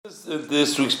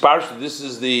this week's parsha. This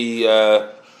is the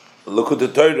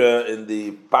Likutei Torah in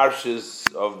the parshas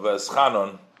of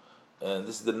Schanon, and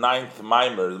this is the 9th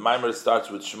Maimer. The Maimer starts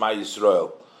with Shema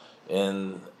Yisrael,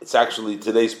 and it's actually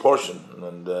today's portion.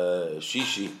 And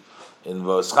Shishi in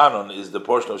Schanon is the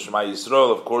portion of Shema Yisrael.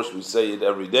 Of course, we say it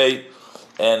every day,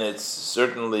 and it's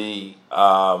certainly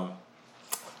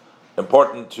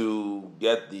important to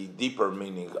get the deeper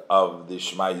meaning of the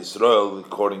Shema Yisrael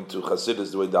according to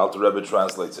Chassidus, the way the Alter Rebbe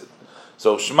translates it.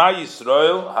 So Shema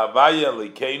Yisrael, Havaya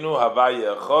Likeinu,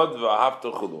 Havaya Echad,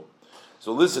 V'ahavta Chulu.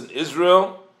 So listen,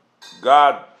 Israel,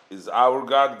 God is our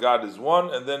God, God is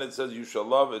one, and then it says you shall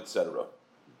love, etc.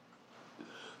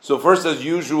 So first, as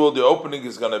usual, the opening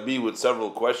is going to be with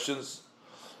several questions.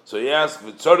 So he asks,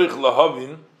 V'tzorich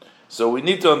lahavin. So we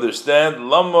need to understand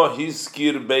Lama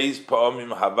Hiskir Beis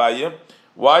Pa'amim Havaya.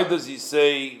 Why does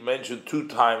he mention 2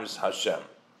 times Hashem?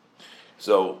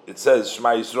 So it says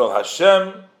Shema Yisrael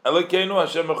Hashem Elokeinu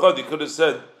Hashem Echad. He could have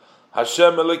said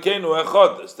Hashem Elokeinu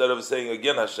Echad instead of saying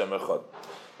again Hashem Echad.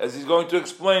 As he's going to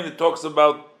explain, it talks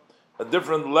about a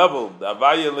different level. The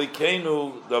Havaya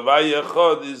Elokeinu, the Havaya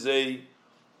Echad is a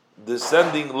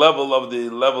descending level of the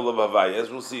level of Havaya, as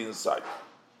we'll see inside.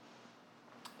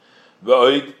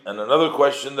 And another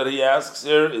question that he asks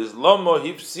here is Lomo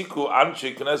hifsiku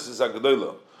anshe knesses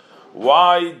hagdola.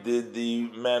 Why did the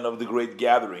men of the great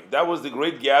gathering? That was the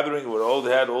great gathering where all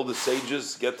the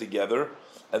sages get together,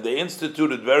 and they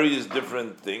instituted various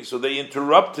different things. So they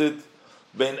interrupted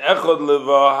ben echad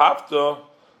levahavta,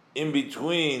 in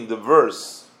between the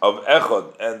verse of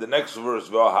echad and the next verse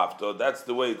vahavta. That's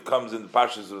the way it comes in the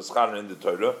Parshas of Schanon in the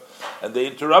Torah, and they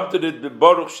interrupted it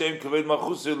b'baruch shem kaved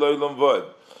malchusi lo'olam va'ed.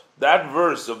 That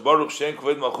verse of Baruch Shem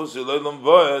Kved Malchusi Lo'olam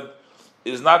Va'ed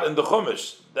is not in the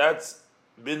Chumash. That's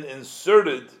been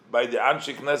inserted by the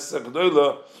Anshe Knesset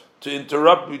HaGedolah to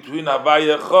interrupt between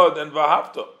Havaya Echad and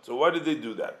Vahavta. So why did they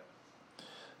do that?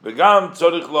 V'gam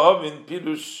tzorich lahavin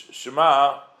pirush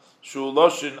Shema shu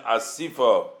loshin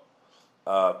asifa.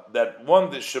 That one,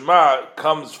 the Shema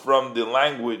comes from the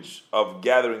language of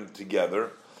gathering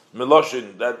together.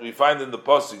 Miloshin, that we find in the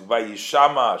pasuk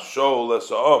Vayishama Shol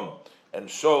Esa'om. And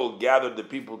Shol gathered the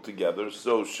people together.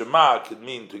 So Shema could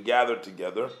mean to gather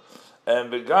together.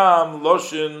 And V'gam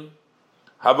Loshin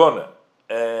Havona.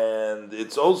 And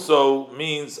it also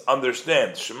means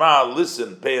understand. Shema,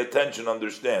 listen, pay attention,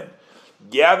 understand.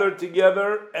 Gather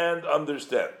together and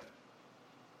understand.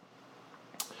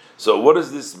 So what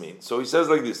does this mean? So he says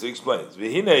like this, he explains.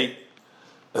 V'hinei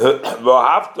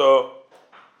v'ahavta.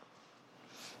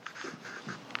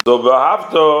 So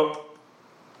v'ahavta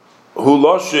Hu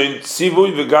loshin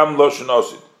tzivui v'gam loshin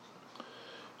osid.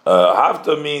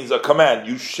 Havta means a command.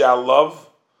 You shall love,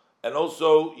 and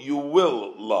also you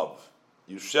will love.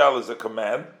 You shall is a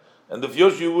command, and the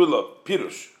fyosh you will love.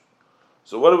 Pirush.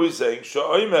 So what are we saying?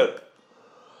 Sha'omer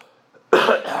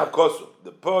hakosu.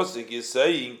 The pasuk is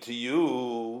saying to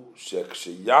you,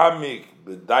 sheksheyamik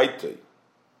b'daitei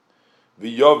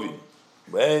v'yovin,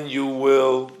 when you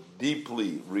will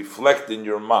deeply reflect in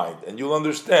your mind, and you'll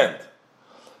understand.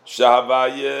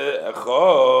 Shahavaya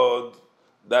echod,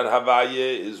 that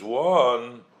Havaya is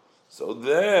one. So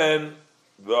then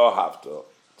v'ahavta.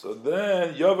 So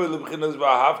then yovel l'bchinas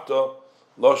v'ahavta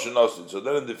loshen osid. So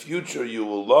then in the future you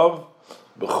will love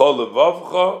b'chol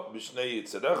levavcha b'shnei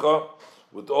yitzarecha,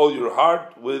 with all your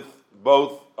heart, with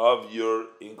both of your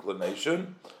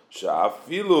inclination.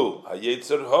 Sha'afilu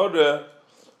hayetzer hore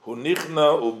hu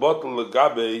nichna ubotel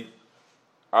legabe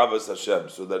Avas Hashem,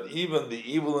 so that even the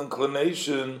evil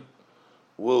inclination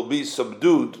will be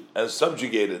subdued and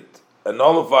subjugated and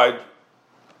nullified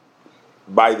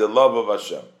by the love of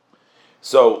Hashem.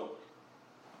 So,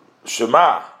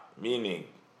 Shema, meaning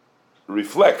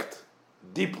reflect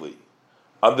deeply,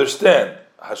 understand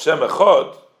Hashem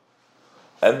Echad,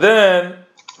 and then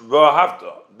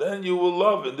V'ahavta, then you will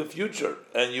love in the future,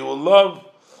 and you will love,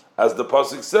 as the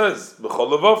pasuk says,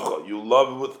 B'chol levavcha, you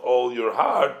love with all your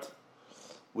heart,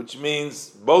 which means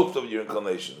both of your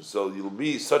inclinations. So you'll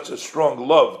be such a strong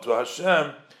love to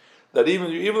Hashem that even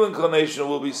your evil inclination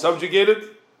will be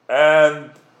subjugated,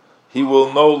 and He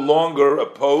will no longer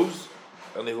oppose,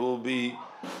 and He will be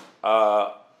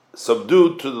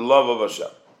subdued to the love of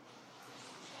Hashem.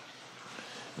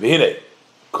 V'hinei,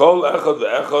 kol echad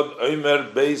ve'echad omer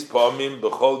beis pa'amim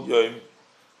b'chol yom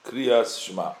kriyas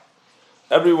Shema.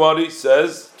 Everybody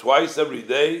says twice every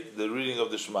day the reading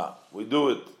of the Shema. We do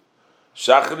it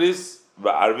Shachris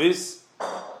v'arvis,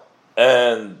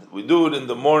 and we do it in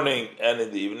the morning and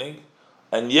in the evening,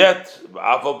 and yet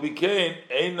v'afal pikein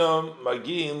einam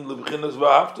magim lebchinas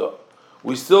v'ahavta.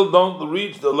 We still don't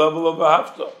reach the level of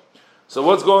v'ahavta. So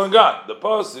what's going on? The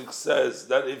pasuk says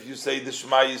that if you say the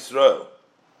Shema Yisrael,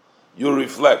 you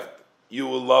reflect, you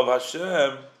will love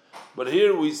Hashem. But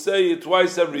here we say it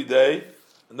twice every day,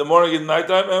 in the morning and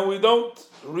nighttime, and we don't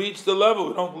reach the level.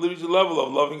 We don't reach the level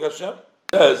of loving Hashem.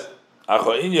 It says,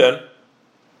 Acho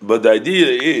but the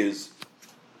idea is,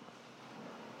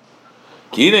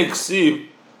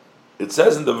 it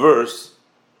says in the verse,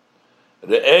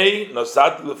 Re'ei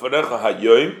nosati lefanecha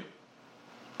hayoim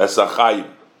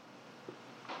esachayim.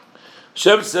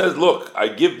 Hashem says, look, I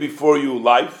give before you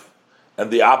life,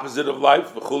 and the opposite of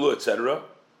life, v'chulu, etc.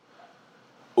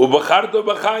 Ubacharto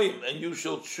b'chayim, and you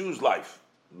shall choose life.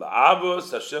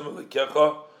 La'avos Hashem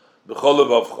elekecha b'chol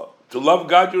levavcha. To love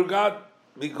God, your God,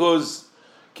 because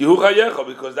kihu chayecha,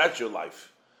 because that's your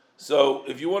life. So,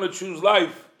 if you want to choose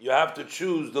life, you have to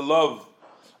choose the love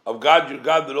of God, your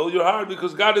God, with all your heart,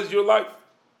 because God is your life.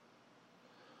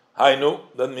 Hainu,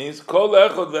 that means kol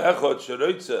echad ve'echad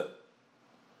sheroitze.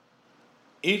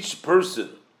 Each person,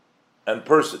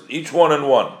 each one and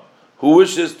one, who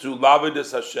wishes to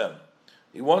lavedes Hashem,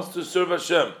 he wants to serve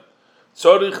Hashem.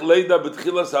 Tzorich leida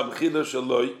b'tchilas habchila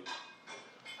shaloi,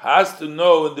 has to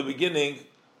know in the beginning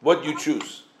what you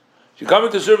choose. If you're coming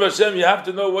to serve Hashem, you have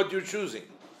to know what you're choosing.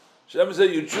 Hashem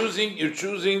said, you're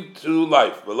choosing to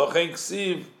life.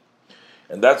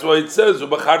 And that's why it says, you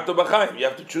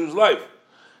have to choose life.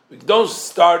 We don't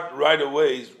start right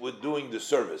away with doing the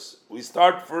service. We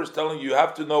start first telling you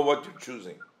have to know what you're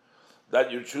choosing, that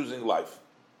you're choosing life.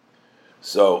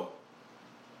 So,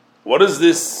 what is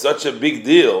this such a big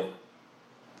deal?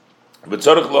 But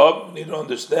tzarich lov, we need to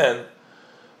understand,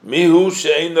 mihu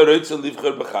she'eino roitze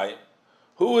livcher b'chayim.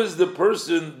 Who is the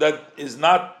person that does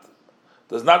not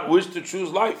wish to choose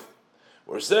life?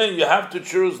 We're saying you have to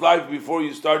choose life before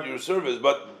you start your service,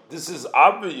 but this is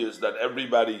obvious that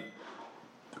everybody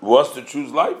wants to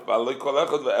choose life.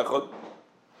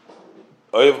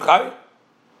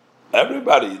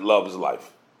 Everybody loves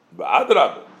life.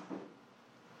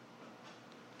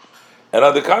 And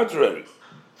on the contrary,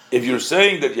 if you're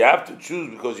saying that you have to choose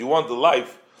because you want the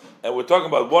life, and we're talking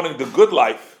about wanting the good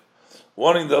life,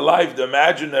 wanting the life, the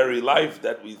imaginary life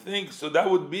that we think, so that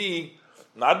would be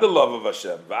not the love of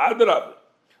Hashem. The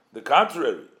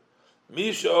contrary.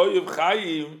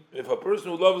 If a person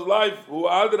who loves life,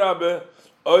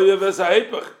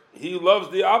 he loves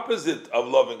the opposite of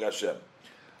loving Hashem.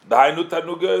 That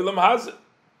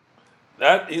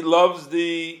he loves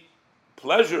the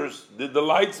pleasures, the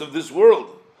delights of this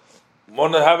world.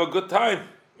 Want to have a good time,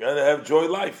 and have joy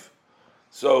life.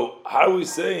 So how are we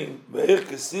saying?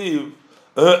 So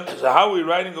how are we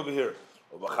writing over here?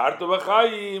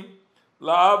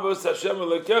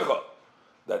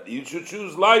 That you should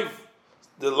choose life.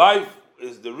 The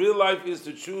real life is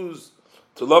to choose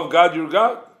to love God, your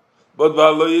God. But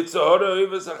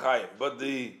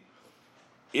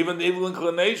even the evil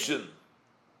inclination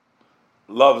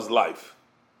loves life.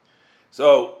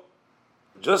 So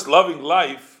just loving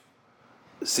life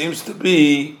seems to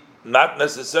be not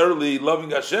necessarily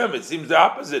loving Hashem. It seems the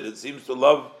opposite. It seems to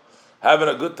love having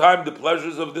a good time, the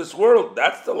pleasures of this world.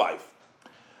 That's the life.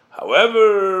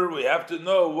 However, we have to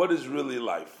know what is really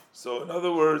life. So, in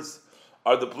other words,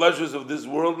 are the pleasures of this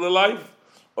world the life,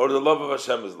 or the love of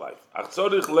Hashem is life?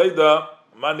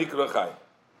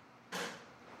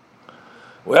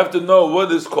 We have to know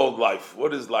what is called life.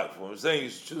 What is life? When we're saying you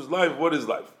should choose life, what is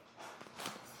life?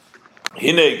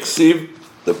 Hine ksiv,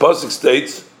 the pasuk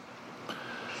states,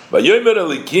 "Vayomer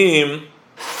Elikim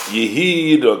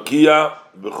yihi rokia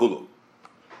b'chulu."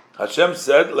 Hashem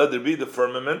said, "Let there be the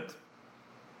firmament."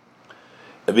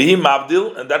 And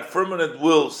that firmament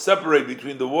will separate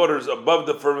between the waters above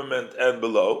the firmament and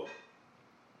below.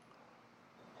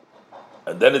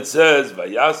 And then it says,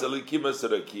 Vayas Elikim es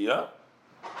rakia.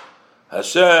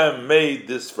 Hashem made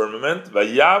this firmament.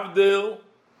 Vayavdil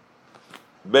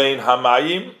bein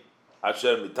hamayim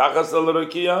asher mitachas al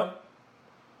rakia,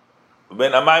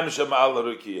 bein hamayim shem al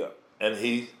rakia. And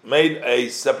he made a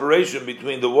separation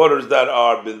between the waters that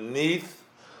are beneath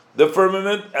the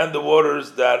firmament and the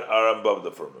waters that are above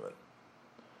the firmament.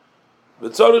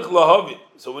 So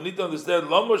we need to understand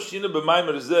why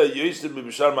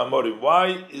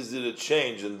is it a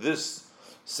change in this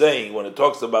saying when it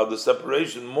talks about the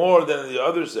separation more than in the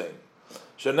other saying?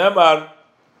 It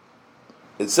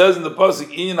says in the pasuk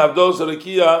in Avdos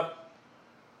Rakia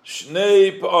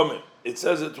Shnei Pa'amim. It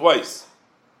says it twice.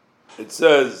 It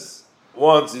says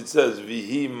once. It says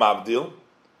Vihi Mabdil.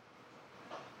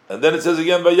 And then it says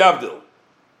again by Yavdil.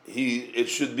 It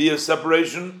should be a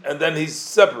separation, and then he's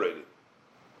separated.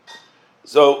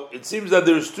 So it seems that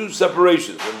there's two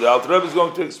separations, and the Alter Rebbe is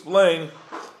going to explain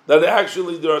that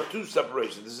actually there are two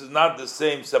separations. This is not the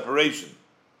same separation.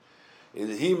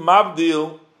 He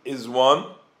mabdil is one,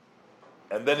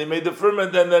 and then he made the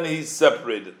firmament, and then he's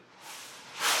separated.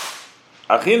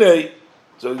 Achine,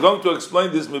 so we're going to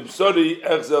explain this mibsori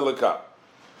echzelaka.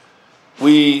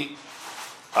 We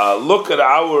look at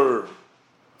our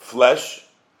flesh,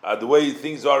 the way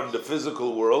things are in the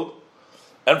physical world,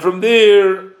 and from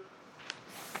there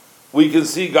we can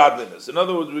see godliness. In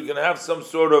other words, we can have some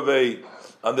sort of a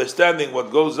understanding what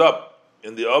goes up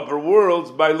in the upper worlds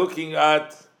by looking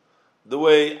at the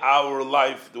way our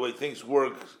life, the way things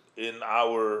work in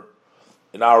our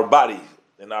body,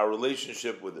 in our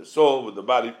relationship with the soul, with the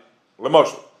body,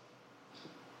 emotion.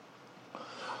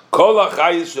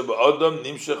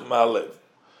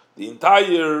 The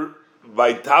entire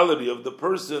vitality of the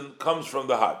person comes from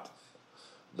the heart.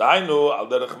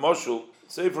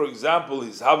 Say, for example,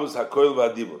 his havus hakoil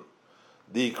v'adibur,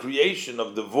 the creation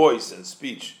of the voice and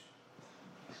speech.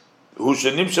 From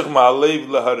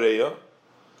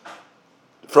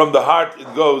the heart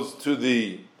it goes to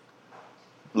the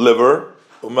liver,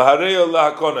 and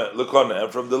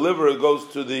from the liver it goes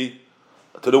to the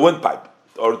windpipe,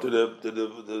 or to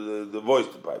the voice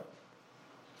pipe,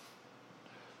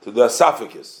 to the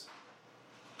esophagus,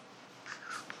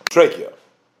 trachea.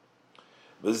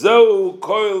 And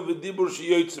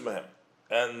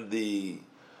the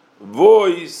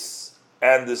voice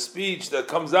and the speech that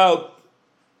comes out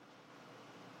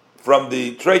from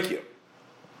the trachea.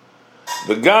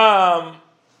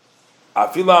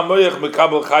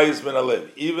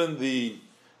 Even the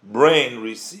brain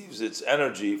receives its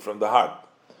energy from the heart.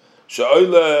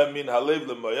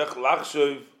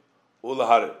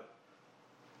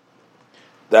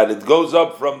 That it goes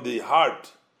up from the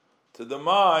heart to the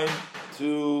mind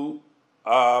to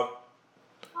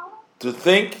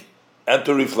think and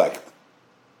to reflect.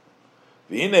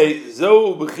 This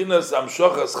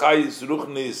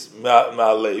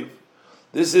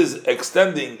is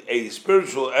extending a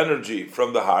spiritual energy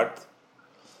from the heart,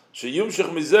 so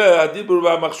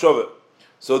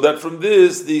that from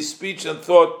this the speech and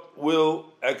thought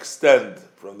will extend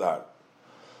from the heart.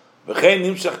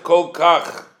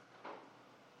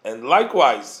 And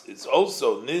likewise, it's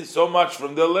also needs so much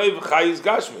from the leiv chayis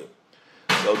gashmi.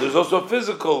 So there's also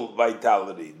physical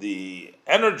vitality, the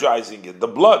energizing it, the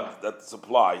blood that's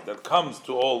supplied, that comes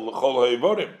to all the chol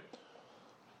ha'evorim.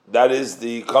 That is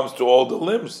comes to all the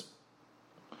limbs.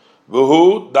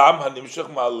 V'hu dam hanimshach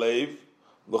ma'aleiv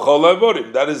l'chol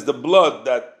ha'evorim. That is the blood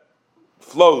that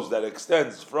flows, that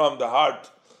extends from the heart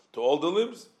to all the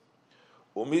limbs.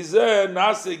 Umizeh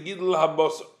nase gidl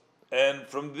habosar. And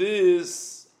from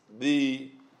this,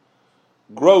 the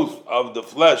growth of the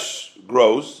flesh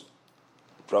grows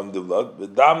from the blood.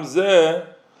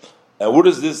 And where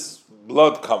does this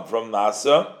blood come from?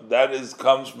 Nasa. That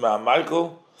comes from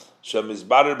Michael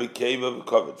Shemizbarer Bekeva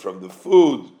V'Kovet, from the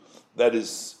food that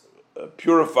is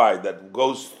purified, that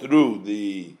goes through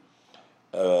the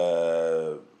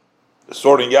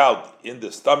sorting out in the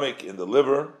stomach, in the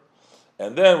liver.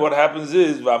 And then what happens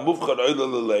is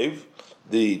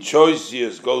the choice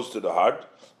goes to the heart.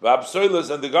 And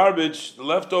the garbage, the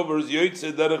leftovers,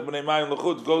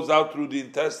 goes out through the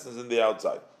intestines and the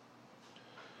outside.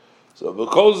 So and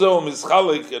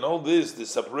all this, the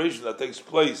separation that takes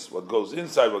place, what goes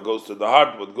inside, what goes to the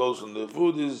heart, what goes from the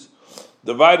food, is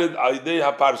divided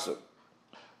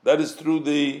that is through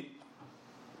the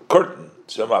curtain,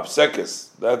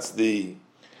 that's the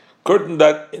curtain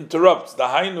that interrupts, the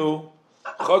hainu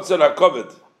chotzer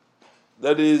hakovet,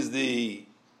 that is the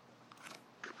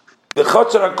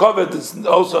Chotzer HaKovet is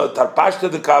also a Tarpashta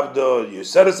de Kavdo,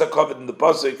 Yuseres HaKovet in the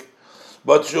Pasuk,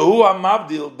 but Shehu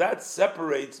HaMavdil, that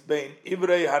separates between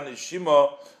Ivrei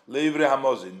HaNeshima leIvrei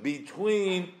HaMozin,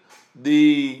 between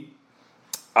the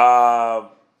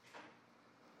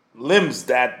limbs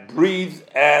that breathe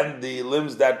and the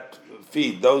limbs that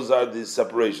feed. Those are the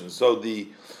separations. So the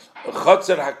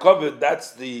Chotzer HaKovet,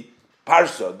 that's the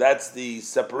Parsha, that's the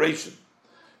separation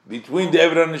between the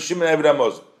Ivrei HaNeshima and Ivrei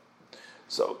HaMozin.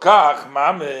 So kach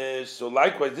mamish. So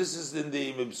likewise, this is in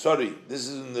the mibsori. This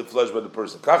is in the flesh by the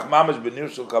person. Kach mamish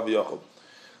b'nirshul kaviyachol.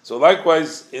 So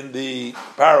likewise, in the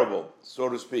parable, so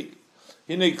to speak,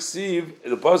 hine ksiv,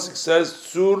 the pasuk says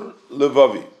tzur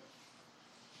levavi,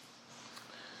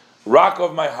 rock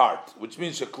of my heart, which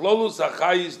means sheklolus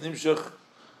achayis nimshach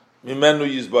mimenu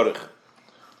yizbarich.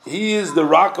 He is the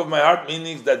rock of my heart,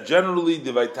 meaning that generally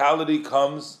the vitality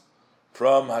comes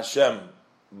from Hashem,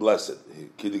 blessed.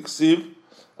 Kidiksiv,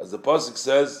 as the pasuk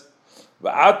says,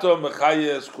 "Va'ato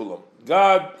mechayes kulam."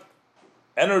 God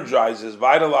energizes,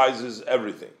 vitalizes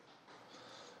everything.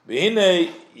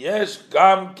 V'hinei yesh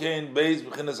gam kein beis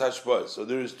b'chinas hashpos. So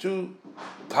there is two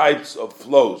types of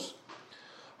flows.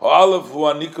 Ha'alef hu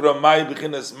anikra mai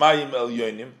b'chinas mayim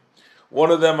elyonim. One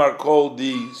of them are called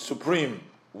the supreme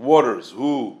waters,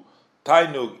 who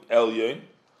tainug elyon.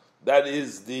 That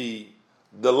is the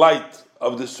light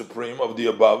of the supreme, of the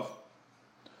above.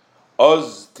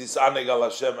 Oz tisaneg al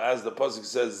Hashem, as the pasuk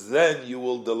says, then you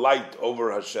will delight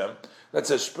over Hashem. That's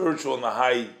a spiritual and a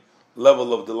high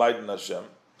level of delight in Hashem.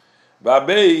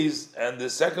 Ba'beis, and the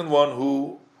second one,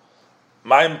 who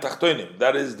Mayim Tachtoinim,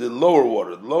 that is the lower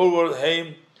water. The lower water,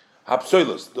 Heim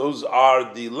Hapsoilos, those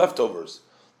are the leftovers.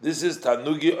 This is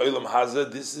Tanugi Olam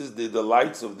Hazeh, this is the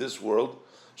delights of this world.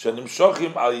 Shanim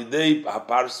Shochim Al Yidei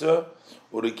Haparsa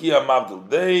Urikia Mavdil.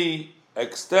 They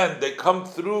extend, they come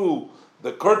through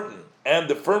the curtain and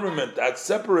the firmament that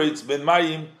separates Ben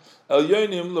Mayim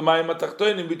Elyonim L'Mayim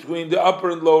Atachtoinim, between the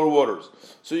upper and lower waters.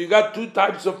 So you got two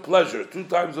types of pleasure, two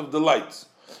types of delights.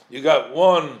 You got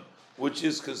one which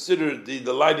is considered the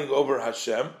delighting over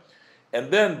Hashem, and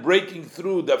then breaking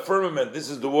through the firmament. This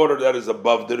is the water that is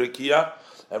above the Rekia,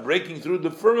 and breaking through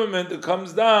the firmament, it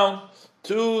comes down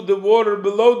to the water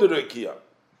below the Rekia.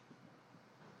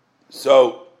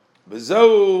 So,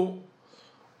 B'zeu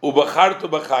u'bacharto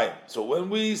b'chaim. So when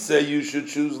we say you should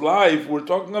choose life, we're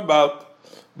talking about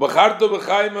b'charto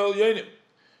b'chaim elyonim.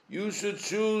 You should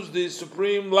choose the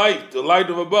supreme light, the light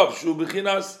of above. Shu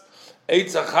b'chinas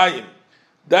eitz hachayim.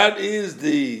 That is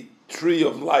the tree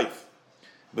of life.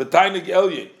 B'tainig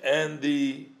elyon, and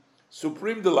the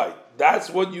supreme delight. That's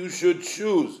what you should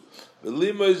choose.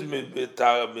 B'limos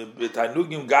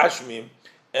b'tainugim gashmim,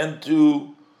 and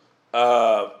to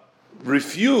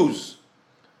refuse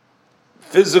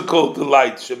physical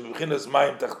delight. Sheb'chinas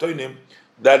mayim tachtoinim,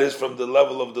 that is from the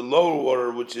level of the lower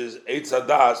water, which is eitz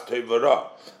hadas toivara.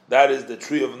 That is the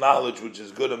tree of knowledge, which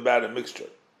is good and bad, a mixture.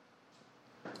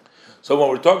 So when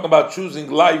we're talking about choosing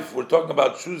life, we're talking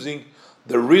about choosing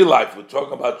the real life. We're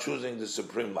talking about choosing the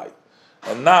supreme light,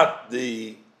 and not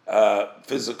the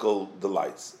physical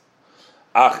delights.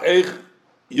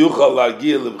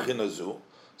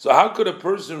 So how could a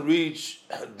person reach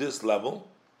this level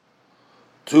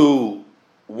to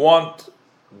want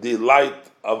the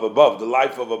light of above, the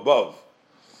life of above,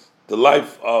 the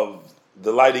life of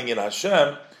delighting in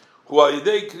Hashem?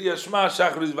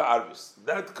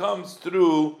 That comes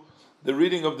through the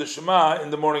reading of the Shema in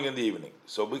the morning and the evening.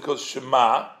 So because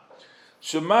Shema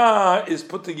is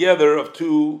put together of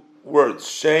two words,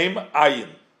 Shem, Ayin.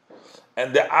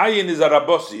 And the Ayin is a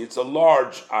Rabosi, it's a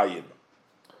large Ayin.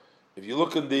 If you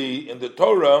look in the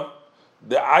Torah,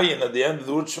 the Ayin at the end of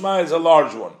the word Shema is a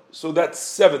large one. So that's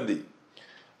 70.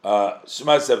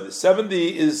 Shema is 70.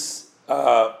 70 is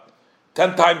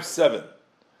 10 times 7.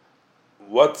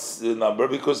 What's the number?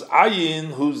 Because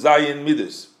Ayin, who's Zayin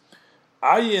Midas.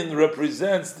 Ayin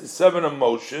represents the 7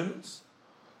 emotions,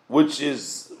 which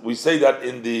is, we say that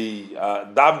in the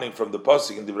davening from the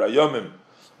Pasuk in the Vrayomim,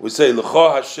 we say,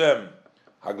 L'cho Hashem,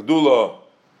 Hagdula,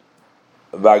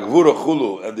 V'agvura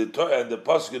Chulu, and the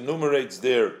Pasuk enumerates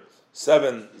their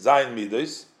 7 Zayin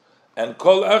Midas, and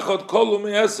Kol Echad Kolu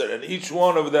Me'eser, and each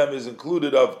one of them is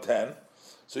included of 10.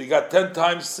 So you got 10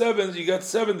 times 7, you got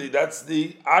 70. That's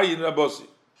the Ayin Rabosi.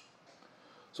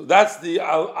 So that's the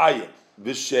Al Ayin.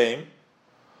 V'shem,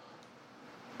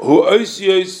 Hu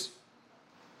Oisiyos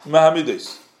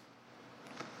Mahamidos.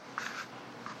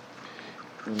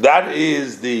 That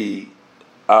is the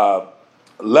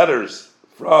letters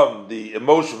from the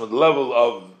emotional level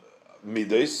of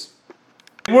Midos.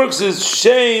 It works as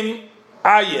Shem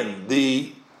Ayin,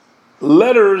 the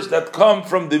letters that come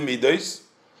from the Midos,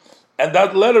 and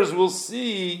that letters we'll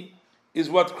see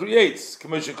is what creates.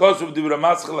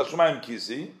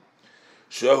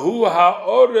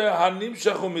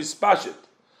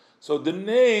 So the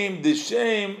name, the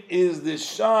Shem, is the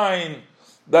shine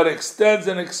that extends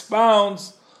and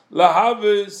expounds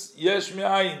lahavis yesh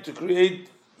me'ayin, to create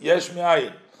yesh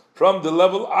me'ayin. From the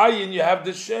level ayin, you have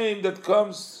the Shem that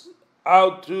comes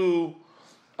out to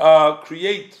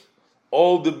create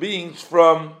all the beings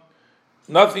from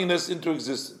nothingness into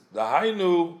existence. The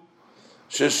Hainu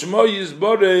sheshmo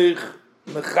yizborech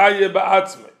mechaye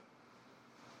ba'atzmei.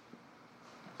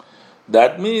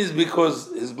 That means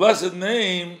because his blessed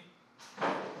name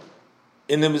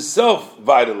in himself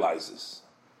vitalizes.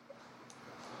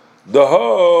 The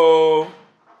ho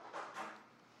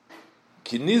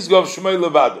kinizgov shmei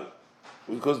levado,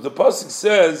 because the pasuk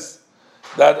says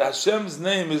that Hashem's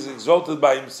name is exalted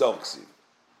by himself.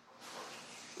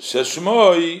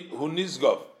 Sheshmoi hu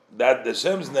nizgov, that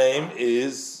Hashem's name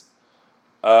is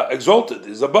exalted,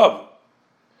 is above,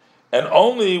 and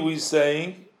only we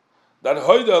saying that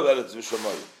hoida that it's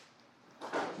v'shamoi,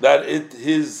 that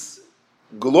his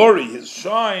glory, his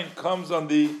shine comes on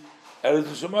the eretz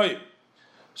v'shamoi.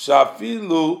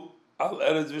 Shafilu al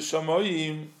eretz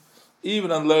v'shamoyim,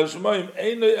 even on Eretz Shamoyim,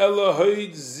 Einoi ela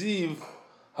hoid ziv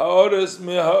ha'ores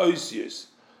me ha'oisius.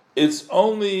 It's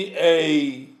only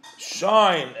a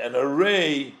shine and a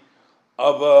ray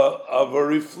of a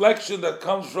reflection that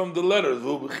comes from the letters.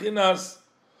 V'u'b'chinas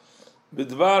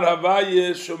b'dvar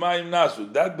havaye shomayim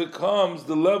nasu. That becomes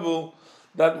the level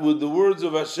that with the words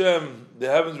of Hashem the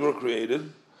heavens were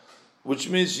created, which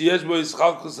means yesh bo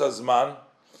ischalkus hazman,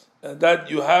 and that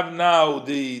you have now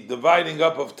the dividing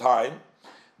up of time.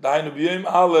 Dainu b'yom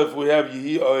Aleph we have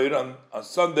Yehi Oir, on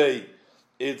Sunday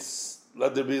it's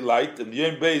let there be light, and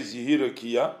b'yom Beis Yehi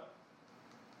Rakia.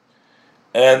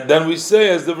 And then we say,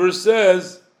 as the verse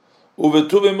says,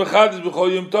 Uvetuvim mechadis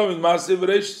b'chol yom tov in ma'aseh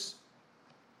v'reishis.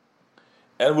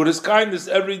 And with his kindness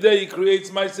every day he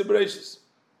creates ma'aseh v'reishis.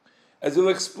 As he'll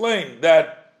explain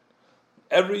that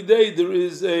every day there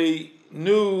is a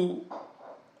new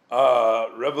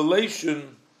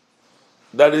revelation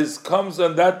that comes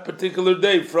on that particular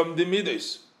day from the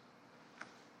Midas.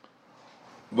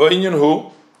 V'inyan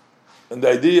hu, and the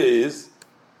idea is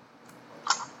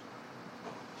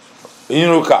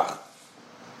v'inyan hu kach.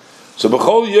 So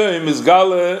b'chol yom is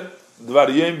gale dvar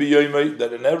yom b'yoymei,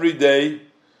 that in every day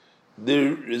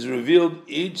there is revealed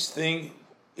each thing,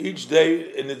 each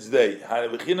day in its day. Ha'ne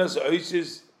v'chinas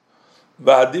oisis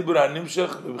b'hadibur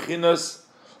ha'nimshach v'chinas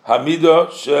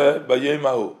ha'midah she b'yom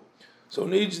hahu. So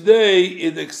in each day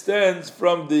it extends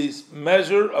from the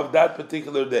measure of that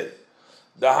particular day.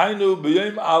 Dahainu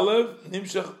b'yom Aleph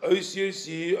nimshach oisius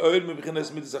Yehi Oir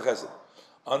meb'chinas midas hachesed.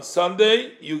 On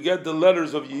Sunday you get the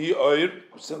letters of Yehi Oir,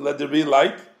 let there be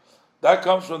light. That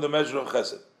comes from the measure of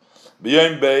Chesed.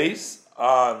 B'yom Beis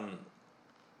on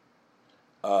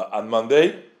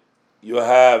Monday you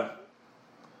have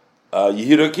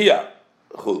Yehi Rakia.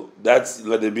 That's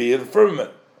let there be in the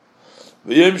firmament.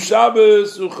 V'yom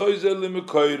Shabbos u'choyzer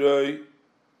l'mekoyroi,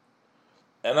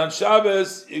 and on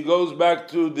Shabbos it goes back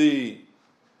to the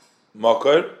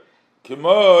makor,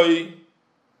 k'moi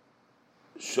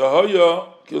shahoya,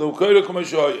 k'lemekoyroi k'moi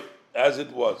shahoya, as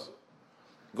it was.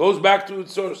 Goes back to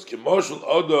its source. K'moshel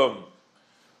odom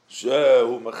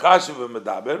shehu mechashev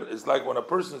v'medaber. It's like when a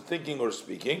person is thinking or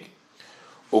speaking.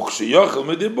 U'k'sheyachel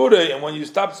mediburei, and when you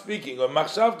stop speaking, or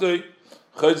machshavtoi,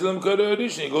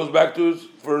 it goes back to its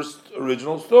first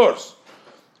original source.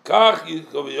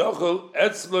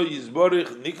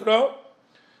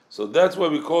 So that's why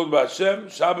we call it Hashem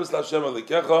Shabbos L'Hashem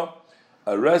Alikecha,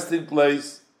 a resting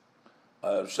place,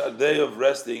 a day of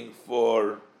resting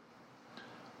for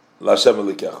L'Hashem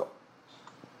Alikecha.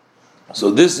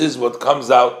 So this is what comes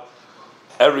out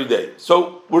every day.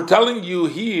 So we're telling you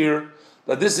here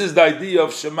that this is the idea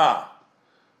of Shema,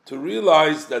 to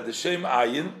realize that the Shem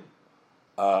Ayin,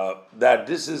 that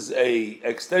this is a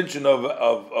extension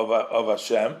of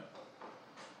Hashem,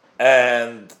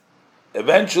 and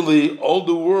eventually all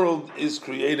the world is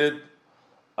created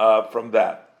from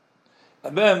that.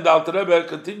 And then the Alter Rebbe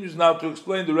continues now to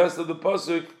explain the rest of the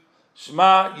pasuk,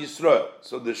 Shema Yisrael.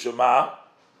 So the Shema,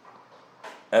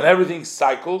 and everything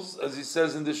cycles, as he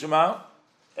says in the Shema,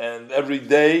 and every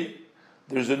day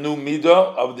there's a new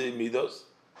midah of the midos.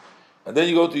 And then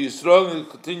you go to Yisrael and you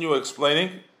continue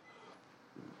explaining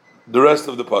the rest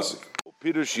of the pasuk.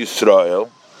 Pirush Yisrael,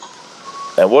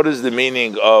 and what is the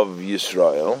meaning of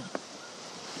Yisrael?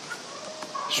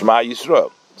 Shema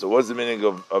Yisrael. So what's the meaning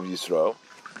of Yisrael?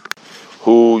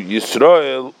 Who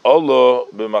Yisrael Allah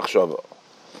b'machshava.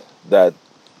 That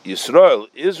Yisrael,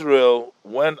 Israel,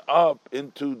 went up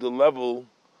into the level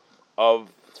of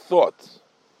thought,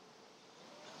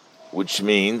 which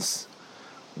means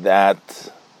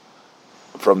that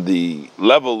from the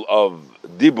level of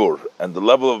dibur and the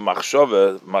level of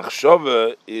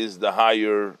machshava is the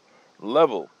higher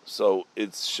level. So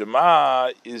it's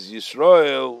Shema is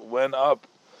Yisrael went up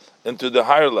into the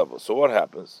higher level. So what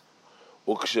happens?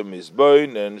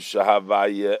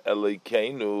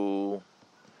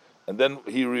 And then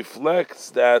he reflects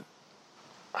that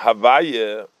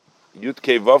Havaya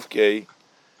Yudke Vavke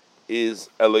is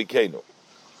Elokeinu.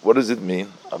 What does it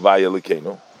mean? Havaya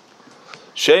Elokeinu.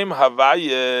 Shem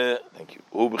Havaya, thank you.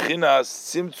 Ubchinas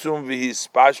Simtzum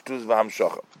v'hispashtus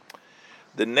v'hamshocha.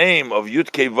 The name of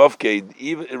Yudke Vavke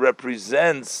even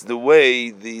represents the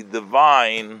way the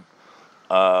divine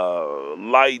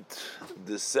light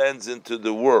descends into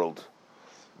the world,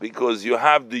 because you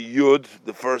have the Yud,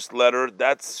 the first letter,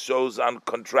 that shows on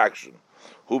contraction.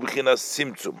 Ubchinas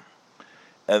Simtzum,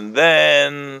 and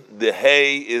then the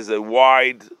Hey is a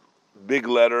wide, big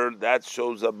letter that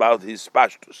shows about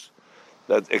hispashtus.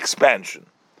 That's expansion.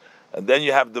 And then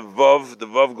you have the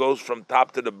Vav goes from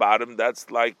top to the bottom, that's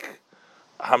like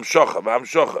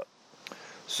Hamshocha.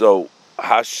 So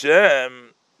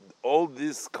Hashem, all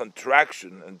this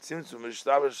contraction and tzimtzum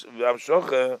mishtavish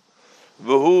v'amshocha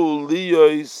v'hu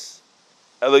liyos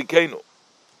Elokeinu,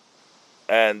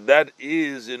 and that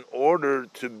is in order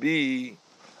to be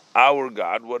our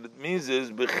God. What it means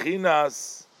is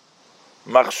bechinas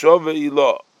machshove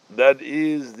ilah. That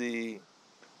is the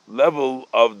level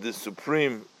of the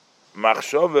supreme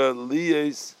machshove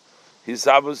liyos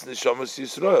hisavos neshamas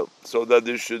Yisrael, so that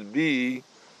there should be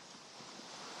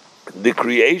the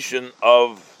creation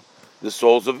of the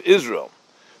souls of Israel.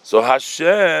 So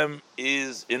Hashem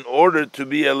is in order to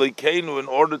be Elokeinu, in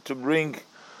order to bring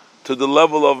to the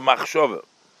level of machshava,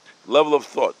 level of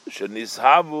thought.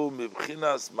 Shenishavu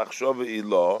mibchinas machshava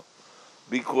ilah,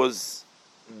 because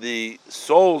the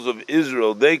souls of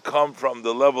Israel, they come from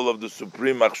the level of the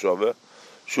supreme machshava.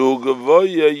 Shu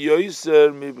gavoya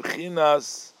yoiser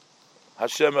mibchinas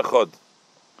Hashem echad.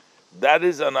 That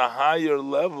is on a higher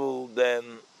level than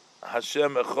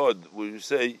Hashem echad, where you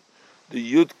say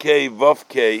the Yud Kei Vav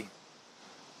Kei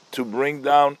to bring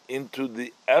down into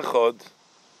the echad.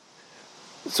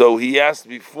 So he asked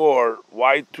before,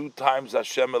 why 2 times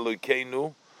Hashem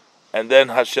Elokeinu and then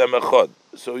Hashem Echad?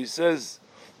 So he says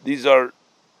these are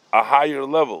a higher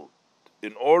level.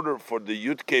 In order for the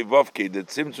Yud Kei Vav Kei, the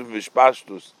Tzimtzum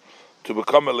Vishpashtus, to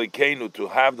become Elokeinu, to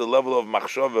have the level of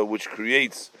Machshava which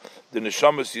creates the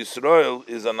Neshamas Yisrael,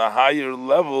 is on a higher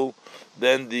level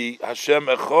than the Hashem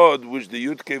Echad, which the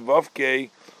Yud Kei Vav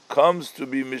Kei comes to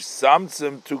be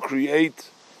Mishsamtzim to create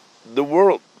the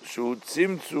world. Shu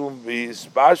tzimtzum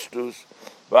v'hispashtus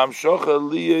v'amshocha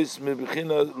liyos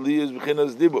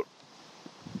b'chinas dibur.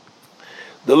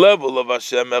 The level of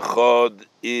Hashem Echad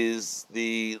is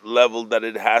the level that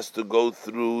it has to go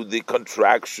through the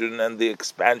contraction and the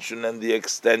expansion and the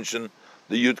extension,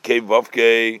 the Yud Kei Vav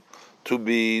Kei, to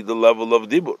be the level of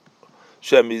dibur.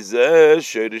 Shemizeh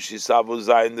sheirish hisavu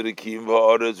zayin rikim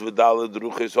v'oretz v'daled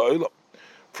ruches ha'olam.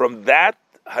 From that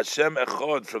Hashem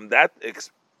Echad, from that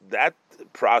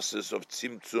process of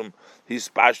tzimtzum,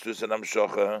 hispashtus and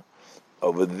amshocha,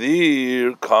 over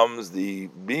there comes the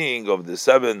being of the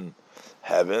 7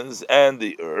 heavens and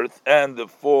the earth and the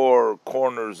 4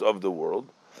 corners of the world.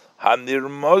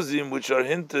 Hanirmozim, which are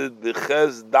hinted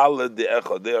b'ches daled de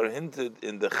echad. They are hinted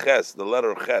in the ches, the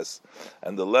letter ches,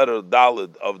 and the letter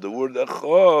daled of the word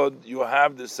echad. You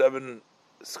have the 7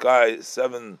 skies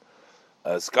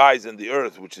in the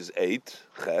earth, which is 8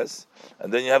 ches,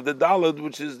 and then you have the daled,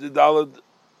 which is the daled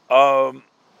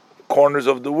corners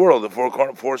of the world, the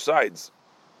 4 sides.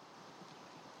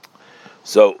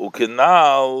 So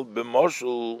ukenal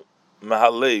b'moshul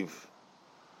mahalev.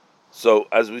 So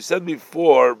as we said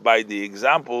before, by the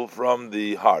example from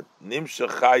the heart, nimshach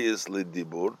chayis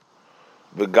lidibur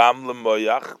v'gam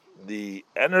lemoyach, the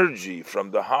energy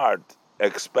from the heart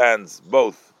expands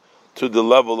both to the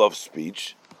level of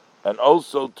speech and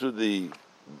also to the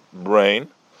brain,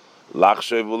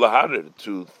 lachshev ulaharir,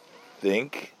 to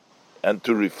think and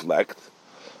to reflect.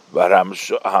 But the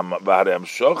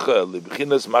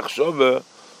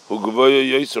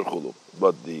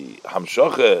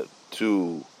hamshocha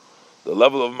to the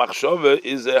level of machshove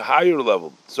is a higher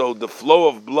level. So the flow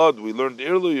of blood we learned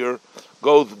earlier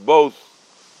goes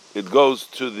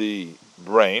to the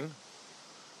brain,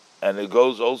 and it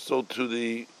goes also to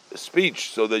the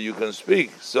speech, so that you can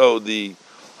speak. So the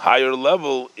higher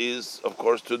level is, of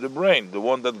course, to the brain, the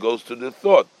one that goes to the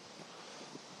thought.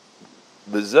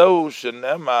 B'zehu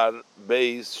shenemar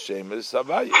beis shemes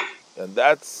havaya, and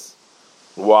that's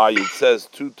why it says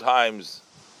 2 times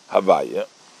havaya,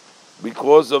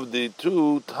 because of the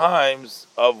 2 times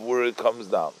of where it comes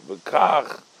down.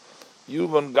 V'kach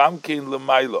yuvan gamkein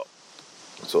l'maylo.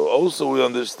 So also we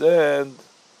understand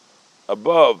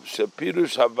above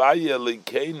shepirush havaya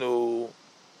likeinu,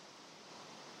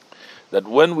 that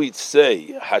when we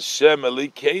say Hashem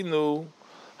Elokeinu,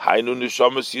 Hainu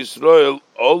Neshamas Yisrael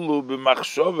Olu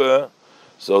b'machshove,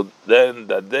 so then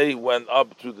that they went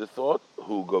up to the thought,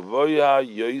 Hu gavoya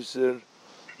yoiser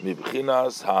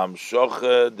mibchinas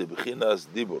hamshoche debchinas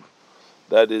dibur.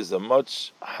 That is a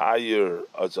much higher,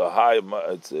 it's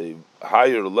a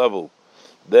higher level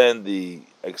than the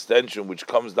extension which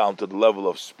comes down to the level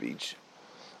of speech.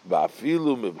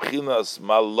 Va'afilu mibchinas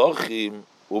malochim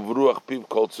uvruach piv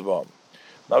kol tzvam.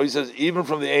 Now he says, even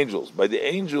from the angels. By the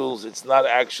angels, it's not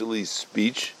actually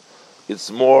speech. It's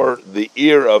more the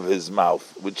ear of his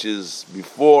mouth, which is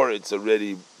before it's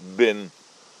already been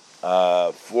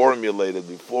formulated,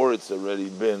 before it's already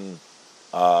been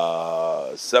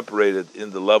separated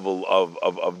in the level of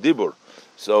dibur.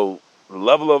 So the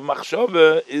level of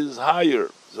machshava is higher.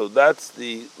 So that's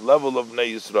the level of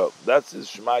Bnei Yisrael. That's his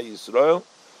Shema Yisrael.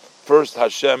 First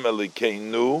Hashem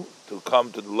Elikeinu, to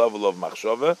come to the level of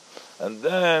machshava, and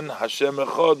then Hashem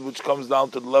Echad, which comes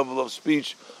down to the level of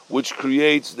speech, which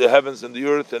creates the heavens and the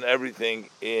earth and everything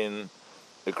in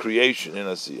the creation in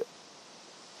Asiyah.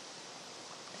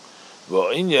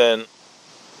 V'inyan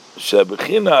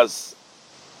shebechinas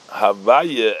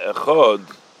Havaya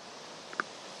Echad,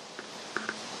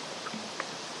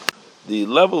 the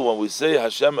level when we say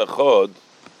Hashem Echad,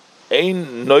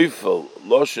 Ein Neufel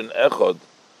Loshen Echad,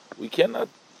 we cannot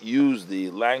use the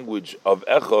language of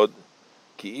Echad,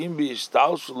 Ki im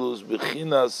b'ishtalshelus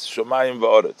b'chinas Shomayim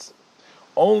v'oretz.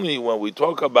 Only when we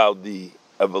talk about the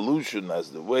evolution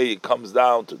as the way it comes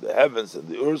down to the heavens and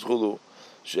the earth, chulu,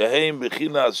 sheheim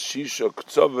b'chinas shisha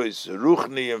ktzoves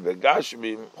ruchniim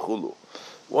v'gashmim chulu.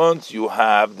 Once you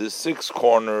have the 6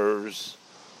 corners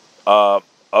of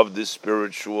the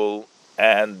spiritual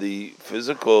and the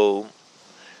physical,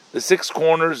 the 6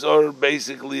 corners are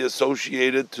basically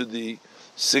associated to the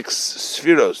 6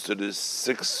 spheros,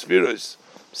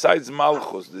 besides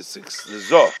Malchus, the 6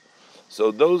 Zoh.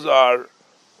 So those are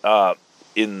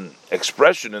in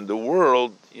expression in the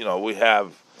world. We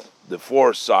have the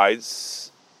 4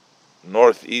 sides,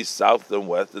 north, east, south, and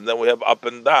west, and then we have up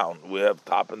and down. We have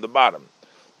top and the bottom.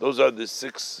 Those are the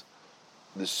 6.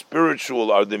 The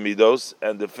spiritual are the midos,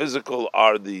 and the physical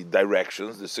are the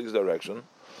directions, the 6 directions.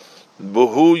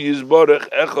 Buhu yizborech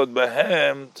echad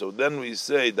behem. So then we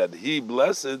say that He,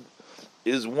 blessed,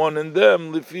 is one in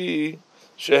them. Lifi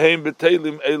shehem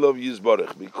betelim elov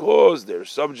yizborech, because they're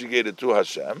subjugated to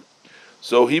Hashem.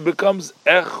 So He becomes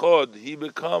echad. He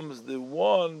becomes the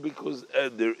one because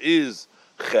there is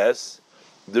ches,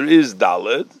 there is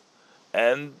daled,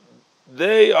 and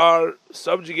they are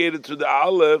subjugated to the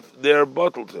Aleph. They are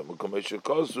bottled to Him.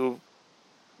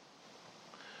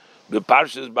 The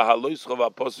Parshas Bahaloischa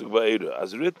v'Aposuk v'Eira,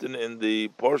 as written in the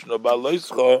portion of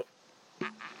Bahaloischa,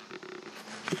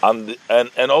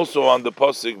 and also on the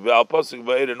Posuk v'Aposuk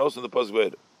v'Eira, and also on the Posuk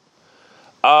v'Eira.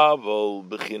 Avol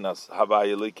b'chinas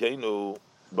Havaya Elokeinu.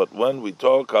 But when we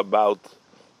talk about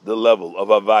the level of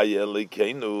Havaya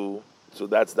Elokeinu, so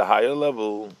that's the higher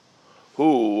level.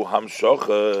 Hu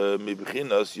hamshocha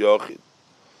mibchinas yochid.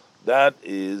 That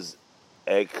is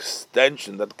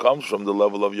extension that comes from the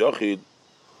level of yochid.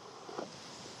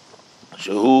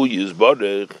 Shehu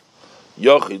yizbarech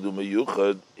yochid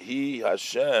umeyuchad. He,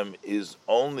 Hashem, is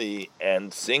only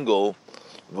and single.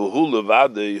 V'hu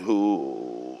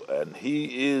levadehu, and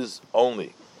He is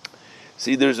only.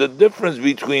 See, there's a difference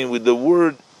between with the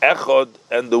word echad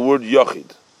and the word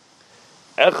yochid.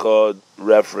 Echad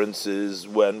references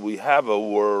when we have a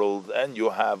world and you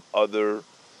have other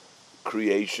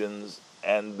creations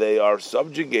and they are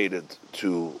subjugated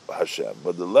to Hashem.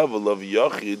 But the level of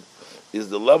Yachid is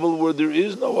the level where there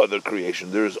is no other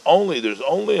creation. There's only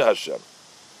Hashem.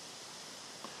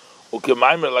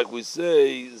 Ukemaimer, like we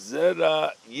say,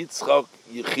 Zera Yitzchak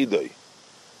Yechidoi.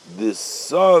 The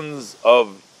sons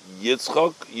of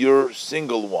Yitzchak, you're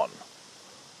single one.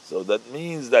 So that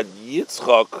means that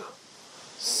Yitzchak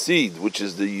seed, which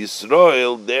is the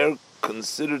Yisrael, they're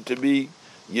considered to be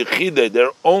Yechidei.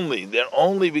 They're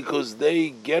only because they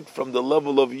get from the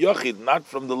level of Yachid, not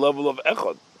from the level of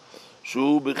Echad.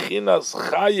 Shu b'chinas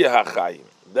chaye hachayim.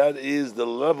 That is the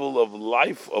level of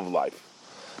life of life.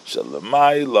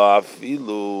 Shalamai la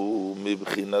afilu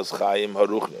mibchinas chayim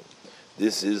haruchnim.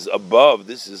 This is above,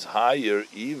 this is higher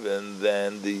even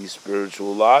than the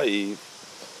spiritual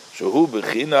life. Shu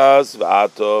b'chinas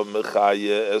v'ato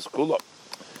mechaye es kulam.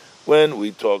 When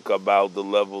we talk about the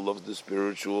level of the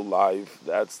spiritual life,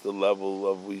 that's the level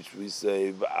of which we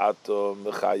say v'ato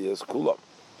mechaye es kulam,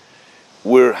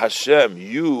 where Hashem,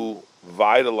 you,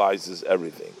 vitalizes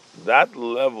everything. That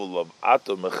level of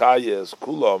ato mechaye es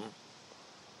kulam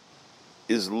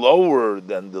is lower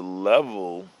than the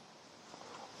level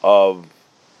of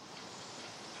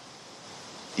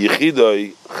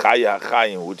Yechidoi Chaya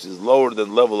Chayim, which is lower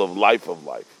than level of life of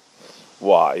life.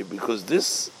 Why? Because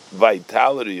this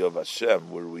vitality of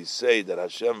Hashem, where we say that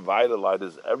Hashem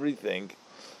vitalizes everything,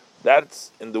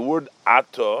 that's in the word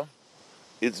ato,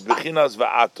 it's bechinas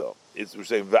va'ato. We're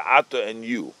saying va'ato and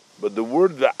you. But the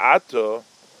word va'ato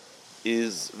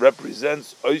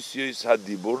represents oisyos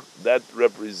hadibur, that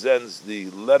represents the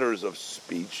letters of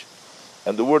speech,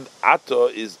 and the word ato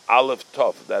is aleph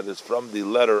tov, that is from the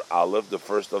letter aleph, the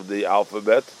first of the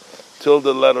alphabet, till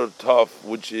the letter tov,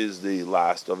 which is the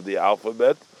last of the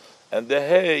alphabet, and the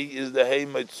hey is the hey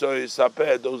metzoy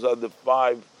sapeh. Those are the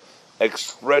 5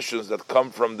 expressions that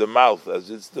come from the mouth, as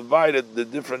it's divided, the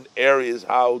different areas,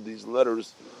 how these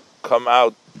letters come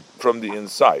out from the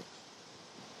inside.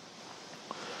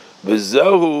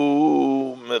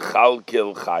 V'zehu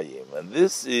mechalkel chayim, and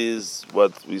this is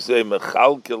what we say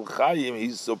mechalkel chayim.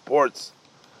 He supports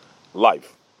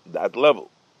life, that level.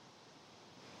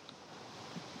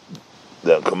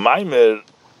 The Kamaimer,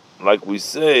 like we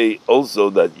say,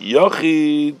 also that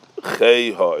Yochid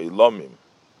Chei Ha'ilomim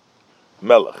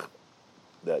Melech,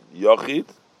 that Yochid,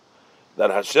 that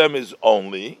Hashem is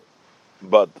only,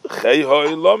 but Chei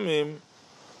Ha'ilomim,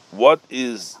 what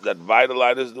is that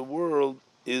vitalizes the world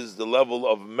is the level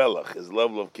of Melech, is the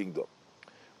level of kingdom,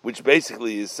 which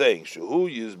basically is saying Shehu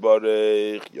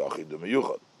Yizbarech Yochid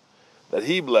Meyuchad, that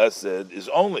He blessed is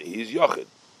only, He's Yochid.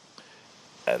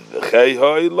 And the Chei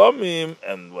Ha'ilomim,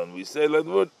 and when we say that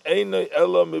word, Einay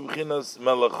Ela Mibchinas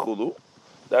Melech Chulu,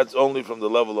 that's only from the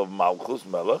level of Malchus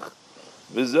Melech.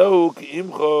 V'zehu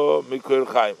Ki'imcha Mikor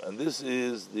Chaim, and this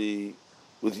is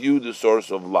with you the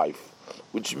source of life,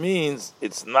 which means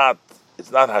it's not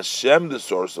Hashem the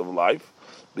source of life,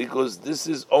 because this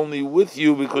is only with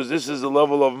you, because this is the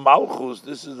level of Malchus,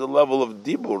 this is the level of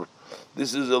Dibur,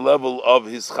 this is the level of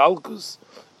His Chalkus,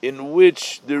 in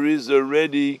which there is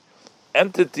already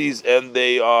entities and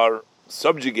they are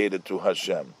subjugated to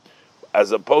Hashem,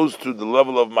 as opposed to the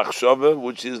level of Machshava,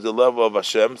 which is the level of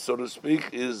Hashem, so to speak,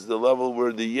 is the level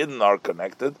where the Yidden are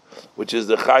connected, which is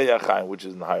the Chaya Chaim, which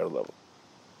is in the higher level.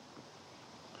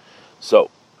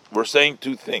 So, we're saying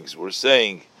two things. We're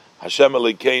saying Hashem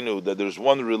Elokeinu, that there's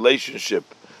one relationship,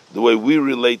 the way we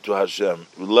relate to Hashem,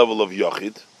 the level of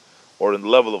Yochid, or in the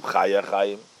level of Chaya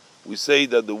Chaim. We say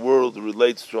that the world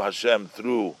relates to Hashem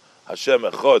through Hashem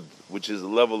Echad, which is the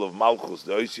level of Malchus,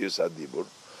 the Oisius Adibur.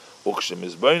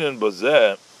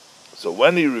 So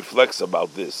when he reflects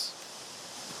about this,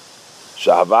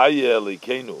 Shahavaya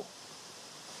Elokeinu,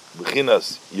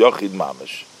 B'chinas Yochid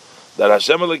Mamash, that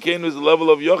Hashem Elokeinu is the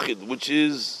level of Yochid, which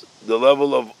is the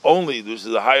level of only, which is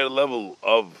the higher level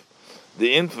of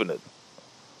the infinite.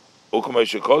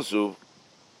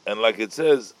 And like it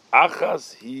says,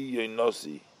 Achas hi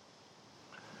yoinosi,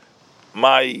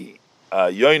 my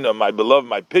yoina, my beloved,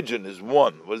 my pigeon is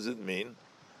one. What does it mean?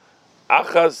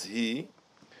 Achas hi.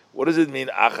 What does it mean?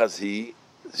 Achas hi.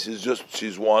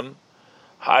 She's one.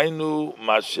 Hainu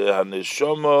mashe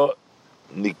haneshama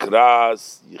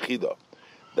nikras yichida.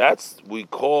 That's, we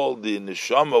call the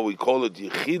neshama, we call it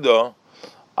yichida,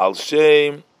 al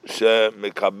shem she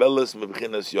mekabeles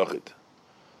mebchinas yochid.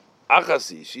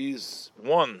 Achasi, she's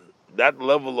one. That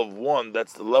level of one,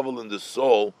 that's the level in the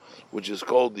soul, which is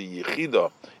called the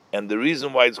yichida. And the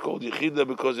reason why it's called yichida,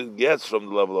 because it gets from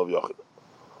the level of yochid.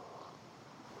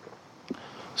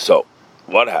 So,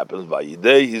 what happens?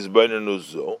 Vayidei his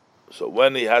b'nei. So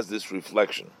when he has this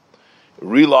reflection, he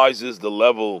realizes the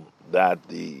level that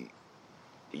the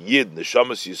Yid, the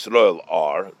Neshamas Yisrael,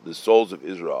 are the souls of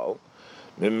Israel.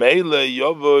 Mimele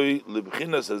yovoy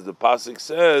libchinas, as the pasuk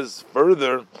says.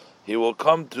 Further, he will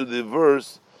come to the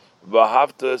verse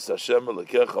V'ahavtas Hashem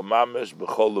Elokecha mamesh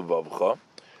b'chol levavcha,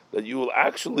 that you will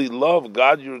actually love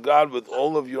God, your God, with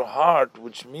all of your heart,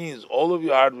 which means all of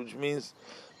your heart, which means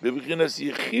b'bchinas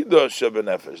yichida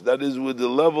shebenefesh. That is with the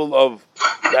level of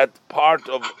that part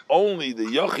of only the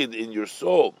yachid in your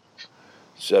soul.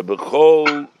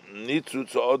 Shebechol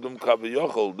nitzutz odom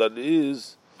kaviyachol, that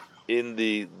is in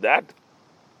that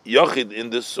yachid in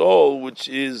the soul, which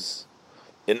is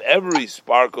in every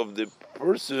spark of the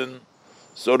person,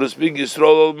 so to speak,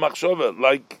 Yisrael al machshava,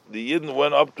 like the Yidden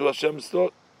went up to Hashem's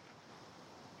thought.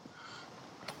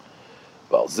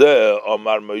 About this,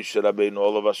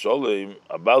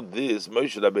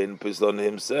 Moshe Rabbeinu Peace on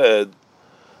him said,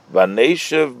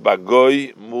 "Vaneshev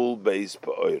bagoy mul beis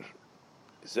pa'or."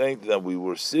 Saying that we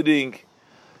were sitting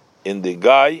in the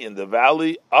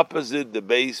valley opposite the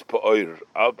beis pa'or,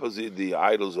 opposite the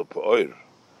idols of Pa'or.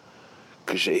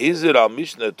 K'shehizir al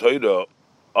Mishnah Torah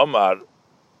Omar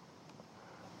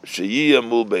sheyiyah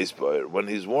mul beis pa'or. When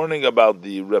he's warning about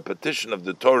the repetition of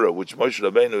the Torah, which Moshe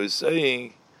Rabbeinu is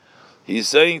saying, he's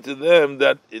saying to them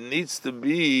that it needs to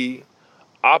be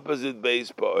opposite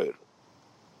beis pa'or.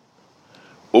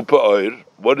 Upa'or,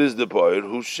 what is the pa'or?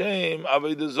 Hushem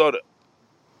avodah zarah.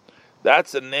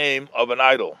 That's a name of an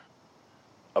idol,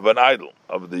 of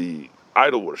the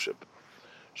idol worship.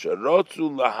 Sharotzu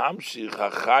lahamshich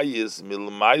hachayis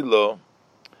milmaylo.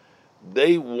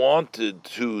 They wanted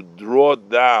to draw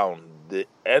down the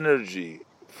energy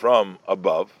from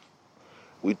above.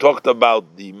 We talked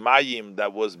about the mayim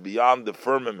that was beyond the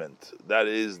firmament, that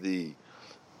is the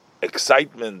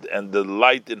excitement and the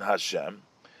light in Hashem.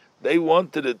 They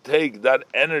wanted to take that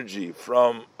energy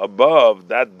from above,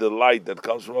 that delight that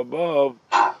comes from above,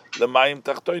 the mayim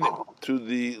tachtonim, to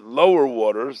the lower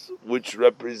waters, which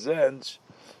represents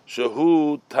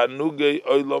shehu tanugei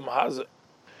olam hazeh.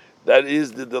 That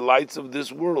is the delights of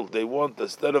this world. They want,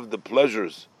 instead of the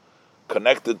pleasures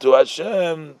connected to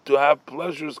Hashem, to have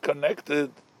pleasures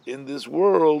connected in this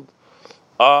world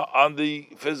on the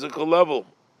physical level.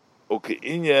 Okay,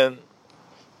 Inyan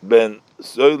ben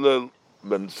Soiler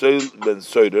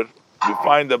we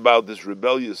find about this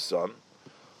rebellious son,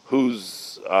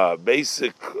 whose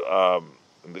basic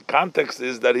the context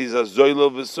is that he's a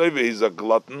zoiler v'soiver, he's a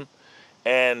glutton,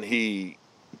 and he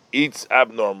eats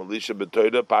abnormally.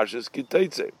 Shebetoida Parshas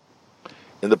Kiteitzeh,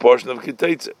 in the portion of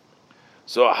Kiteitzeh.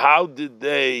 So how did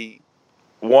they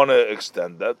want to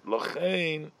extend that?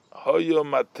 Lochein hoyo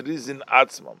matrizin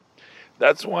atzmam.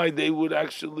 That's why they would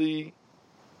actually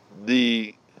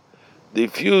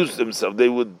diffuse themselves. They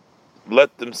would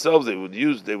let themselves. They would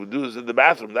do this in the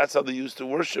bathroom. That's how they used to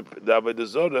worship the Avodah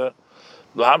Zorah.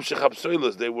 L'hamshech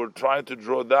hapsoilos. They were trying to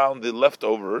draw down the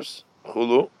leftovers.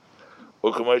 Chulu.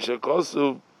 U'kamosh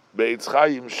kosu be'etz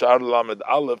chayim shar lamed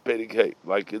aleph perik hey.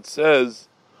 Like it says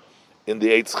in the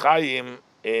Eitz Chaim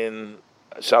in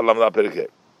Shar lamed aleph perik hey.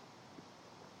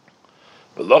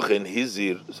 V'lochen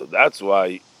hizir. So that's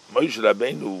why Moshe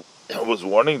Rabbeinu was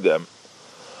warning them.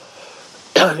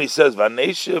 He says,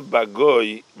 "Vanesha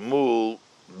bagoy mul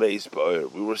beis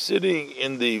pa'ir." We were sitting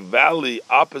in the valley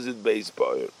opposite beis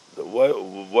pa'ir.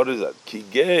 What is that? Ki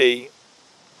gay,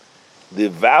 the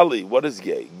valley. What is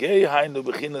gay? Gay hainu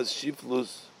bechinas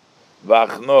shiflus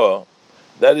v'achno.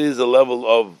 That is a level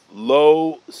of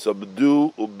low,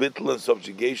 subdue, ubitl, and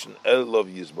subjugation. El of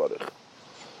Yisbarach.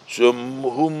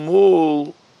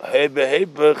 Shemhumul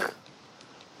hebehebech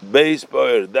beis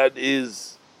pa'ir. That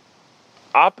is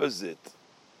opposite.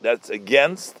 That's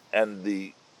against and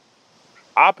the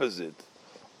opposite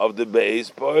of the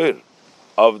Beis Poir,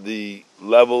 of the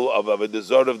level of Avodah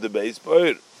Zorah of the Beis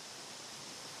Poir.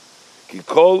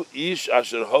 Kikol ish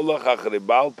asher holach achre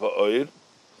Baal Poir,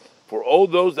 for all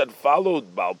those that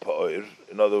followed Baal Poir,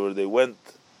 in other words, they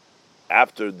went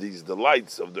after these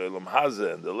delights of the Olam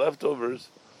Hazeh and the leftovers,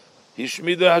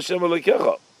 Hishmida Hashem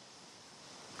Elokecha.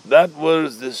 That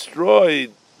was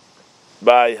destroyed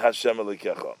by Hashem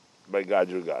Elokecha, by God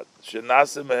your God.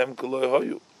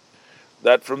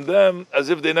 That from them, as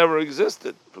if they never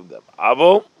existed from them.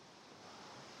 Avol,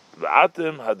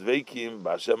 v'atem hadveikim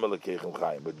b'Hashem Elokeichem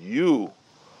chayim. But you,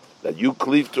 that you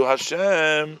cleave to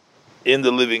Hashem in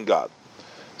the living God.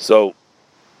 So,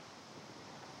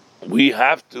 we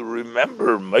have to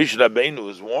remember, Moshe Rabbeinu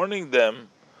is warning them,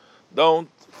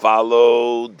 don't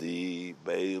follow the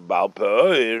Baal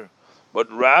Peor,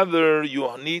 but rather you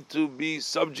need to be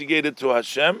subjugated to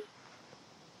Hashem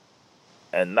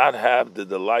and not have the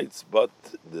delights, but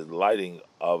the delighting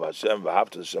of Hashem.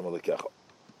 V'havta Hashem Elokecha.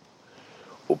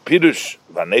 Upirush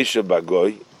v'nesha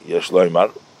bagoy yesh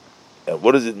loymar. And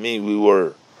what does it mean? We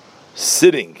were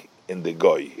sitting in the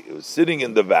goy. It was sitting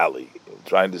in the valley,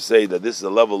 trying to say that this is a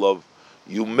level of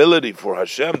humility for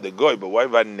Hashem, the goy. But why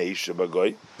v'nesha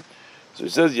bagoy? So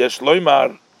it says yesh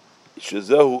loymar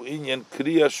shezehu inyan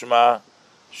kriya shema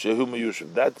shehu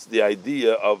meyushav. That's the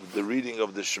idea of the reading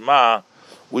of the Shema,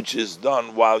 which is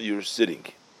done while you're sitting.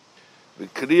 The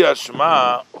Kriya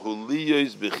Shema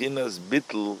huliyos bechinas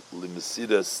bitl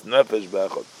limesidas nefesh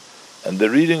be'echad. And the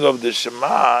reading of the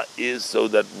Shema is so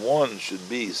that one should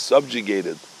be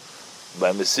subjugated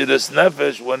by mesidas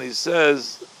nefesh when he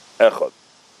says echad.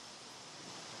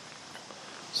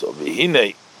 So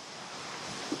v'hinei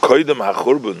koidem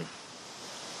hachurban,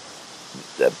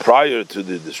 that prior to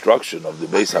the destruction of the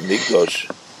Beis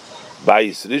Hamikdash,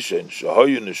 Bayis Rishon,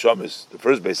 Shahoyu Neshamis, the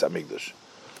first Beis Hamikdash,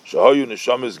 Shahoyu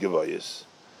Neshamis Gevayis,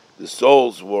 the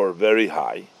souls were very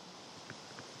high.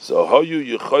 So Hoyu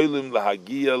Yecholim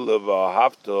Lahagia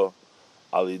Levahavto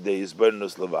Alidei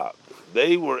Isbernus Levav.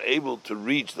 They were able to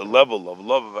reach the level of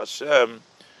love of Hashem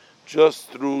just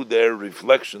through their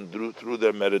reflection, through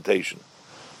their meditation.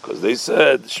 Because they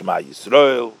said, Shema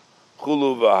Yisrael,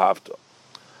 Chulu Vahavto.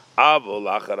 Avol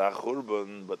Achar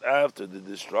HaChurban, but after the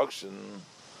destruction,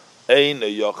 you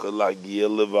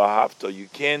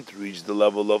can't reach the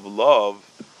level of love.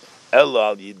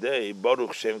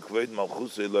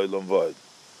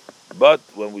 But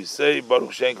when we say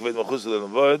Baruch Shem Kved Malchus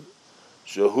Leilam Vod,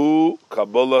 Shehu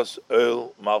Kabbalas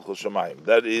Oil Malchus Shamayim,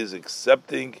 that is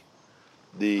accepting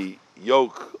the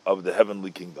yoke of the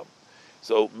heavenly kingdom.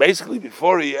 So basically,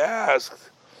 before he asked,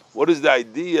 what is the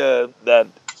idea that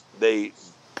they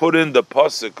put in the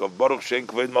pasuk of Baruch Shem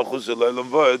Kved Malchus Leilam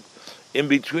Vod in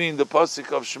between the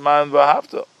pasuk of Shema and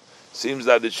V'ahavta? Seems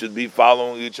that it should be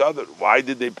following each other. Why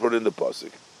did they put in the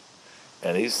pasuk?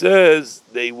 And he says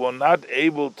they were not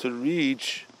able to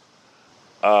reach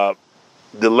the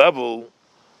level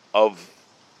of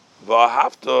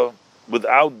V'ahavta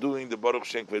without doing the Baruch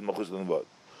Shem Kved Malchus Leilam Vod.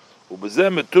 This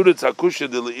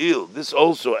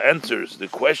also answers the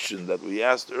question that we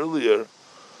asked earlier.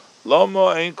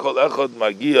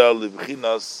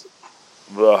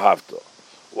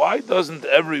 Why doesn't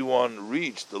everyone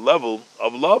reach the level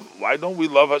of love? Why don't we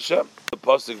love Hashem? The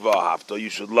pasuk v'ahavta, you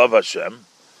should love Hashem,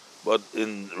 but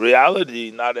in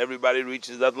reality, not everybody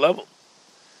reaches that level.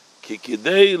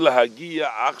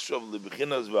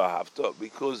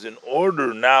 Because in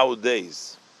order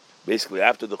nowadays, basically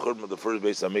after the Churban of the first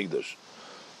Beis Hamikdash,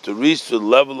 to reach the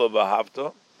level of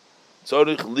Ahavta,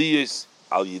 tzorich liyis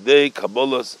al yidei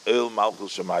kabbalas el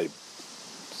malchus shemayim.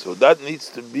 So that needs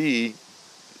to be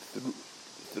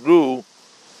through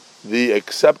the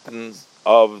acceptance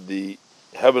of the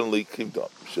heavenly kingdom.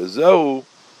 Shezehu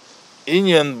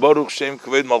inyan baruch shem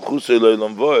kved malchusei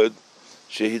leilam voed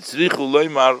shehitzrichu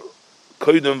leimar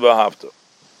koidem v'ahavta,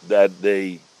 that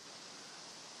they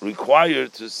require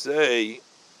to say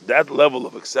that level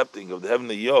of accepting of the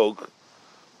heavenly yoke.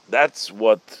 That's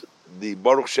what the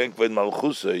Baruch Shem Kved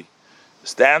Malchusei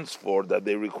stands for, that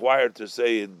they require to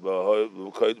say it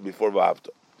before V'ahavta.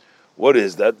 What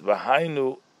is that?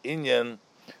 V'hainu inyan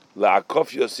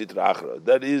la'akofya sitra achra.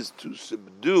 That is to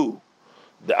subdue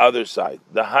the other side.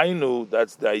 The hainu,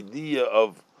 that's the idea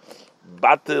of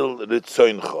batel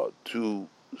ritzoincha, to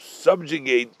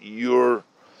subjugate your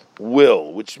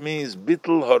will, which means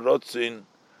bittul harotzin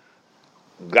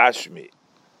gashmi,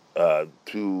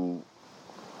 to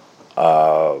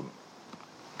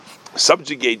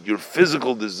subjugate your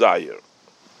physical desire.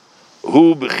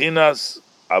 Hu bechinas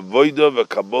avoida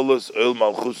v'kabolas el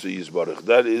malchusa yisbarach.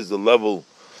 That is the level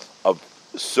of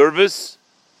service,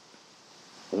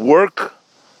 work,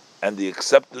 and the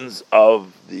acceptance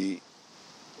of the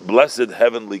blessed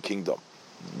heavenly kingdom,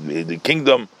 the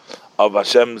kingdom of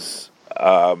Hashem's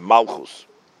malchus.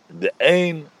 The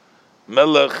ein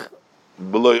melech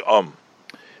b'loy am.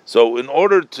 So in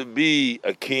order to be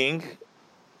a king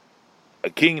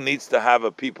needs to have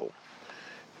a people.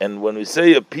 And when we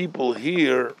say a people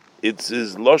here, it's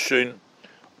his Lashon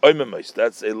Oimemois.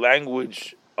 That's a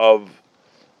language of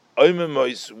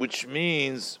Oimemois, which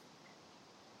means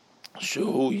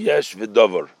Shu Yesh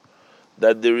V'Dover,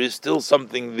 that there is still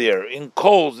something there. In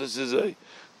Kols, this is a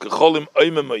Kecholim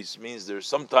Oimemois, means there's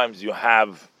sometimes you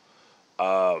have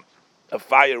a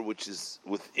fire which is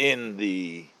within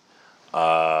the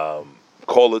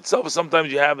call itself.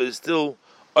 Sometimes you have is still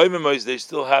Oimemois, they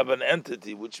still have an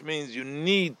entity, which means you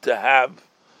need to have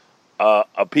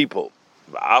a people.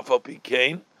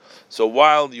 So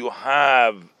while you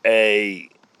have a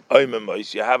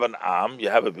Oimemois, you have an Am, you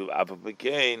have a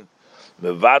Afapikain,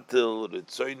 Mevatil,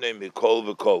 Ritzoine, Mikol,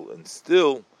 V'Kol, and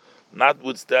still,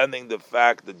 notwithstanding the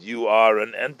fact that you are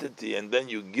an entity, and then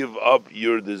you give up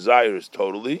your desires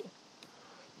totally,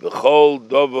 V'Chol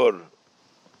Dover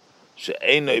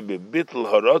she'enei bebitl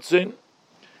harotzin,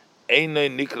 enei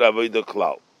nikra avoda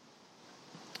klal.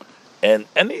 And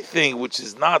anything which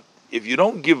is not, if you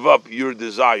don't give up your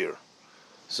desire,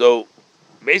 so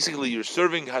basically you're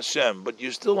serving Hashem, but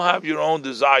you still have your own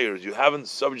desires, you haven't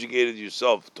subjugated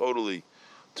yourself totally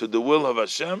to the will of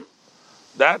Hashem,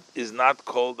 that is not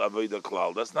called avoda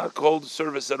klal. That's not called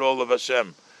service at all of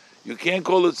Hashem. You can't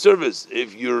call it service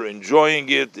if you're enjoying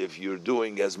it, if you're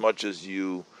doing as much as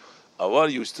you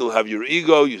you still have your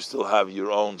ego, you still have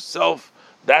your own self.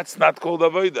 That's not called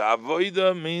avodah.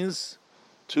 Avodah means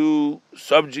to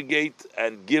subjugate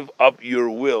and give up your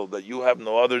will, that you have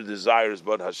no other desires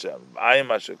but Hashem. I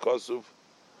am Asher Kosuf,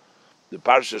 the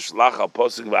Parsha Shlach al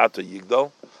Posik v'Ato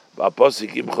Yigdal,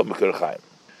 v'Aposik Imcha Mikar Chaim.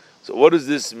 So what does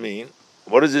this mean?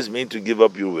 What does this mean to give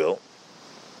up your will?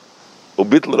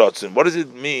 Ubitl Rotzen. What does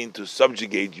it mean to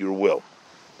subjugate your will?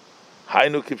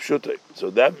 Hainu Kipshutai.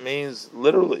 So that means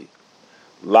literally,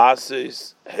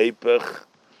 Lasis Heipech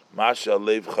Masha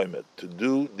Lev Chaimet, to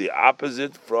do the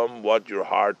opposite from what your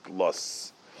heart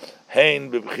lusts.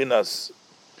 Hein b'bchinas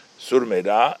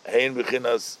surmeira, hein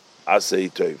b'chinas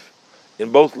asei tov.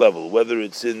 In both levels, whether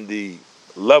it's in the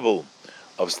level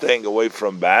of staying away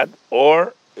from bad,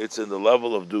 or it's in the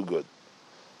level of do good.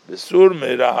 The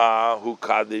surmeira hu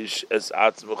kadish es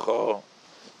atzmecho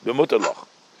b'mutalach.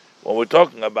 When we're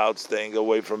talking about staying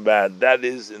away from bad, that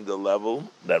is in the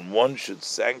level that one should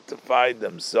sanctify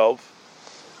themselves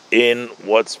in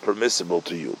what's permissible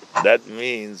to you. That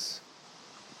means,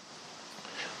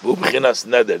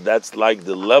 that's like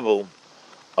the level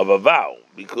of a vow,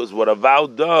 because what a vow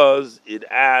does, it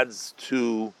adds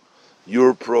to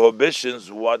your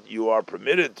prohibitions what you are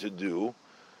permitted to do,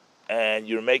 and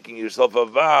you're making yourself a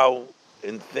vow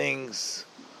in things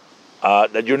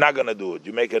that you're not going to do it.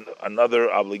 You make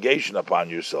another obligation upon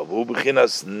yourself. And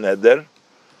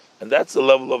that's the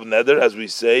level of neder, as we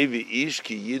say, v'ish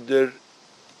ki yider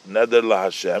neder la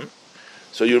Hashem.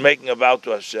 So you're making a vow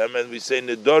to Hashem, and we say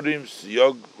nedorim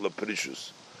siyog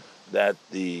leprishus, that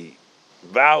the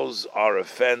vows are a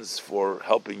fence for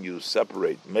helping you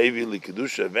separate. Maybe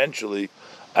likedusha eventually,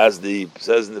 as the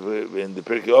says in the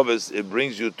Pirkei Avos, it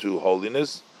brings you to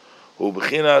holiness. Hu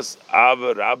b'chinas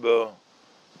ava rabba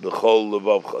b'chol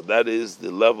levavcha. That is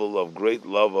the level of great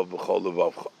love of b'chol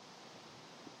levavcha.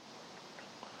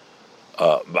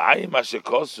 B'ayim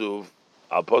ashekosuv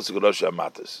al posuk rosh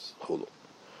hamatis chulu.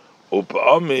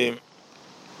 Upa'amim,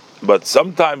 but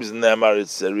sometimes in Nemar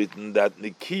it's written that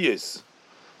nikiyas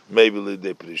maybe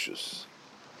lidei precious.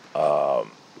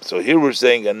 So here we're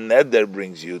saying a neder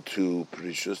brings you to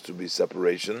precious, to be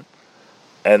separation,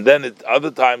 and then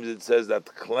other times it says that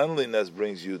cleanliness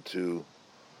brings you to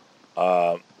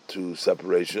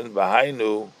separation.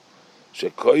 V'hainu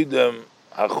shekoidem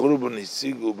hachurban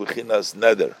hisigu b'chinas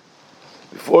neder.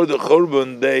 Before the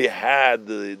Churban, they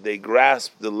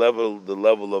grasped the level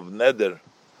of neder.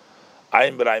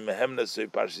 Ayin b'rayim mehemna soy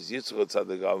parshis Yitzchak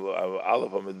tzadik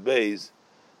aleph amid beis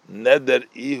neder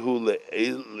ihu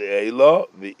le'ela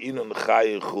v'inun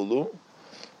chay chulu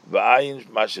v'ayin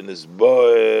mashen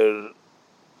isboer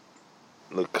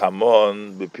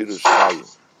lekamon b'pirush chayim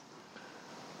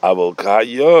aval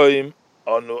kahayoim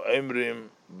anu emrim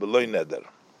b'loy neder.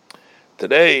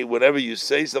 Today, whenever you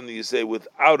say something, you say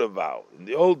without a vow. In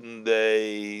the olden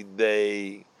day,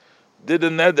 they did a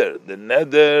neder. The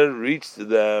neder reached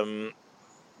them.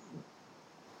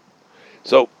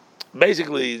 So,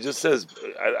 basically, he just says,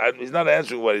 he's not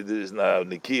answering what he did, is now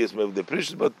Nikias, maybe the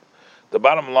precious, but the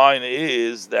bottom line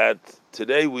is that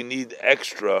today we need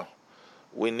extra.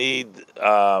 We need,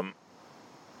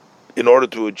 in order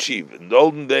to achieve. In the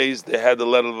olden days, they had the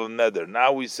level of neder.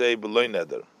 Now we say below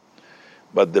neder.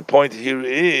 But the point here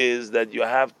is that you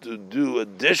have to do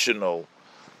additional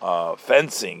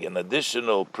fencing and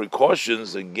additional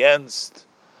precautions against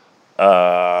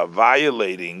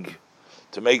violating,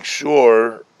 to make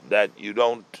sure that you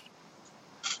don't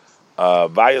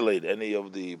violate any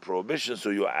of the prohibitions, so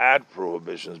you add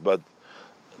prohibitions. But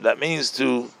that means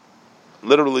to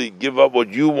literally give up what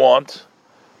you want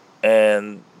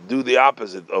and do the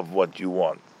opposite of what you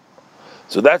want.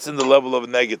 So that's in the level of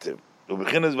negative. And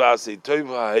what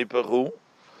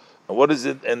is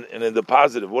it? And in the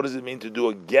positive, what does it mean to do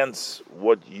against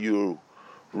what you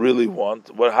really want?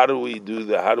 How do we do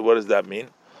that? What does that mean?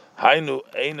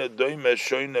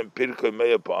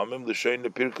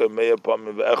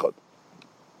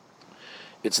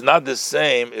 It's not the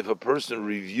same if a person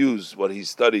reviews what he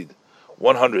studied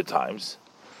 100 times,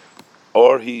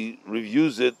 or he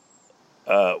reviews it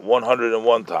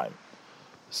 101 times.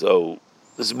 So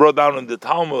this is brought down in the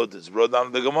Talmud, it's brought down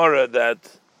in the Gemara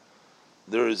that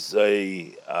there is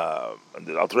and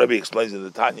the Alter Rebbe explains in the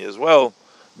Tanya as well,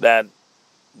 that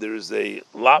there is a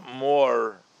lot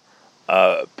more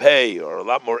pay or a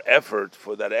lot more effort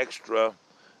for that extra,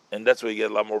 and that's why you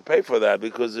get a lot more pay for that,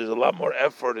 because there's a lot more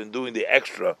effort in doing the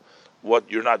extra, what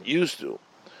you're not used to.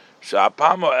 That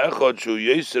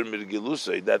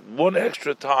one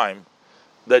extra time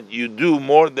that you do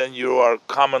more than you are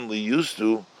commonly used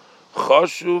to,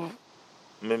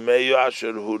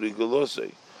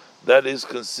 that is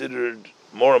considered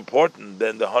more important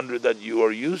than the 100 that you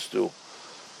are used to,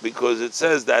 because it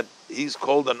says that he's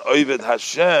called an Oved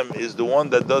Hashem, is the one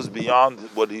that does beyond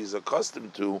what he's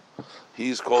accustomed to.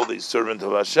 He's called a servant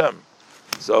of Hashem.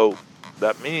 So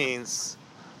that means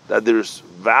that there's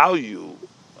value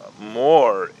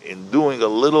more in doing a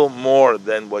little more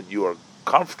than what you are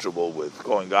comfortable with,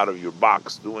 going out of your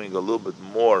box, doing a little bit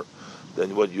more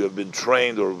than what you have been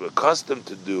trained or accustomed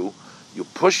to do. You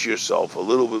push yourself a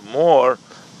little bit more.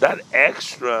 That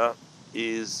extra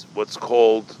is what's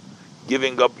called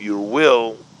giving up your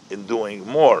will in doing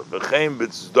more. The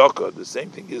same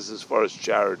thing is as far as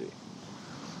charity.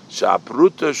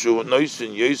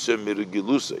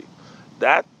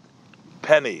 That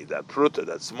penny, that pruta,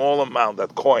 that small amount,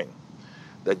 that coin,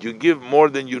 that you give more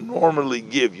than you normally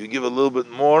give, you give a little bit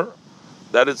more,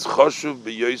 that is choshuv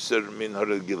b'yoser min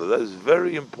haragila. That is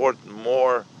very important,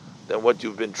 more than what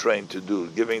you've been trained to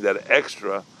do. Giving that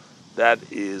extra, that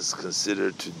is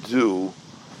considered to do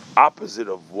opposite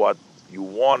of what you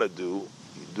want to do.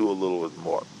 You do a little bit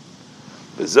more.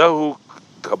 V'zehu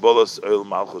kabbalas oil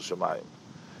malchus shamayim,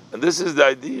 and this is the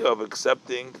idea of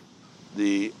accepting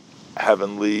the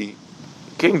heavenly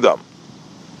kingdom,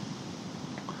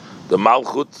 the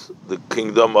malchut, the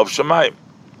kingdom of shamayim.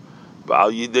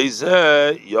 Then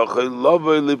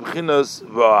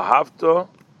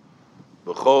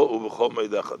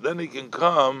he can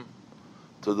come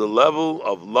to the level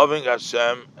of loving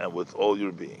Hashem and with all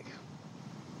your being.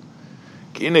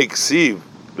 Because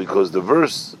because the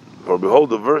verse, for behold,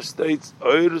 the verse states,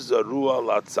 Oir Zarua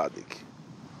La Tzadik,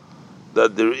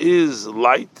 that there is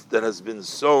light that has been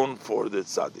sown for the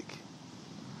tzaddik.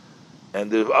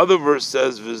 And the other verse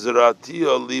says,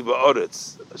 V'zeratia liba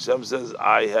oretz. Hashem says,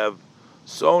 I have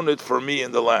sown it for me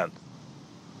in the land.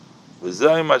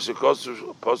 V'zayim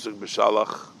hashekosur posuk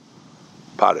b'shalach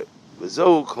pare.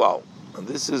 V'zehu klal. And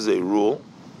this is a rule.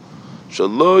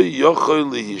 Shalo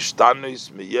yochel lihishtanis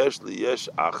miyesh liyesh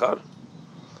achar.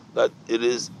 That it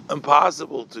is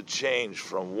impossible to change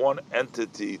from one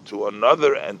entity to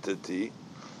another entity.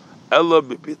 Ella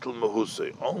b'bitl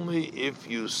mahusay. Only if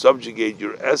you subjugate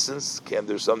your essence can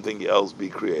there something else be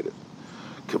created.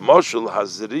 Kemoshel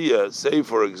hazriya, say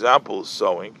for example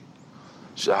sowing,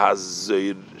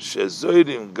 shezoirim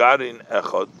garin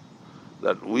echad,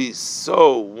 that we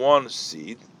sow one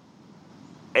seed,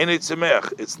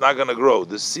 it's not going to grow.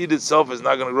 The seed itself is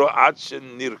not going to grow ad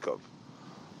nirkav,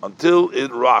 until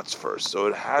it rots first. So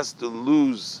it has to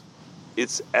lose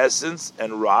its essence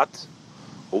and rot.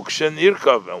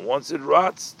 And once it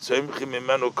rots,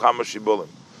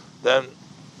 then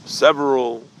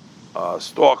several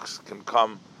stalks can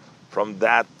come from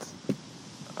that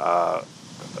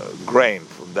grain,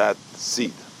 from that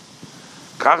seed.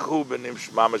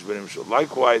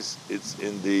 Likewise, it's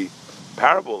in the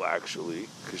parable actually.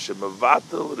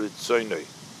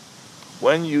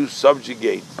 When you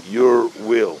subjugate your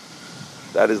will,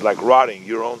 that is like rotting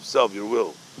your own self, your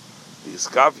will, the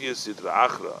iskafia sitra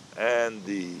achra, and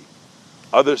the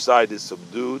other side is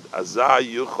subdued, azah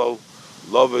yuchol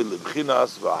love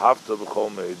libchinas v'hafta b'chol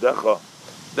meidecha,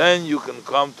 then you can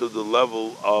come to the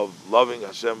level of loving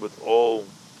Hashem with all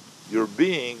your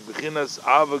being, b'chinas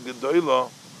ava gedoyla,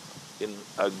 in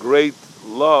a great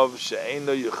love,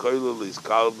 she'ena yechoyla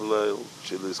liskabel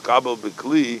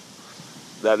b'kli,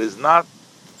 that is not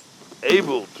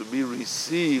able to be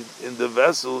received in the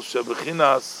vessel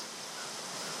shebechinas.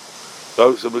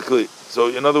 So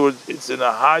in other words, it's in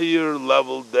a higher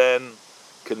level than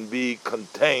can be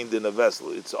contained in a vessel.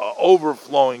 It's an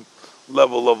overflowing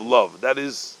level of love. That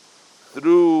is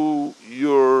through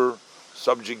your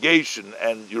subjugation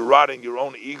and you're rotting your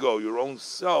own ego, your own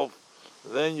self,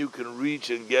 then you can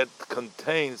reach and get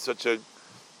contained such a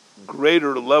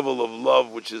greater level of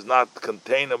love which is not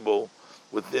containable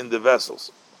within the vessels.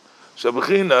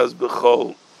 Shabechinas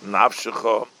b'chol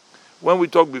nafshecha. When we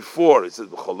talked before, it says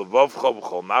b'chol levavcha,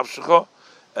 b'chol nafshecha,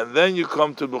 and then you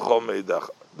come to b'chol meidacha,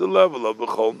 the level of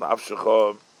b'chol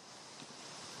nafshecha,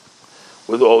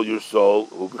 with all your soul,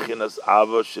 hu b'chinas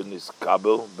ava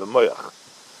sheniskabel b'moyach.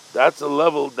 That's a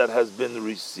level that has been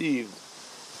received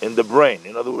in the brain.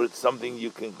 In other words, something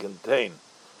you can contain.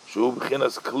 Shu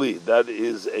b'chinas kli. That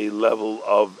is a level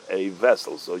of a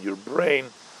vessel. So your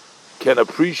brain can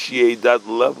appreciate that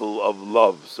level of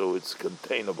love, so it's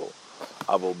containable.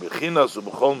 But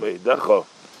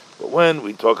when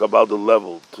we talk about the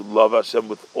level to love Hashem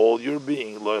with all your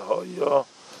being,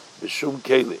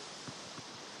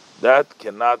 that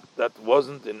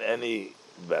wasn't in any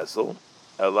vessel.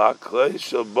 That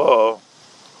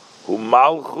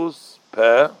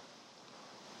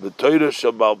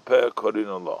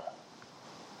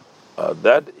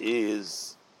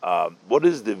is what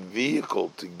is the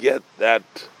vehicle to get that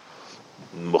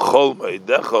mechol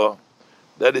meidecha?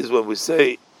 That is when we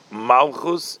say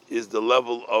Malchus is the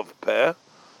level of Peh,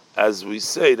 as we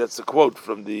say, that's a quote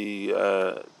from the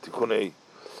Tikkunei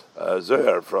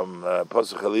Zohar, from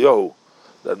Pasuk Eliyahu,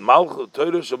 that Malchus,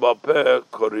 Torah Shabbat Peh,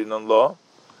 Korin Law,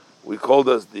 we call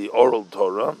this the oral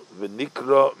Torah,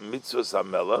 V'nikra Mitzvahs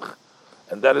HaMelech,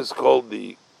 and that is called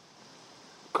the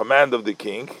command of the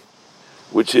king,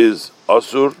 which is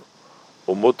Asur,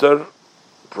 Umutar,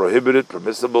 prohibited,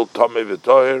 permissible, Tomei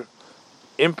V'toher,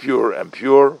 impure and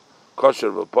pure,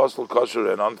 kosher apostle, kosher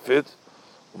and unfit,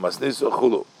 umasnis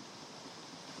chulu.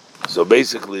 So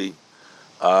basically,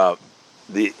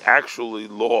 the actually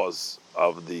laws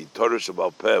of the Torah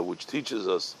Sheba'al Peh, which teaches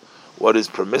us what is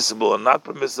permissible and not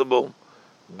permissible,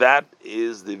 that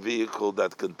is the vehicle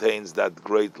that contains that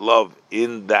great love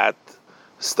in that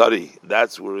study.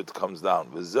 That's where it comes down.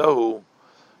 V'zehu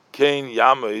kein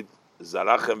yamid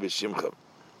zarachem v'shimchem.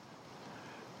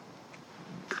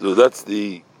 So that's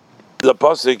the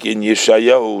pasuk in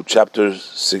Yeshayahu chapter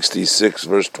 66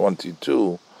 verse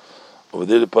 22. Over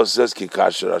there the pasuk says, "Ki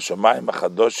kasher hashamayim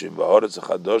achadoshim v'haaretz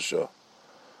achadosha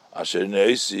asher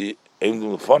neisi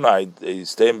emdim lefonai," they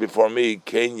stand before me,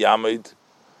 kein yamid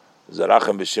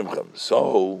zarachem b'shimchem.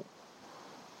 So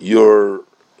your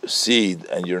seed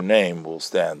and your name will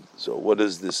stand. So what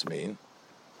does this mean?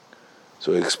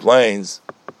 So he explains,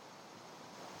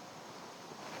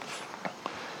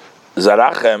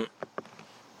 Zarachem,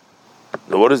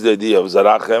 So what is the idea of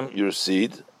zarachem, your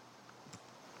seed?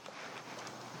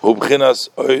 Hubchinas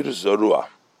oir zorua.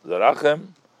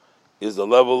 Zarachem is the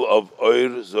level of oir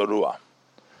zorua.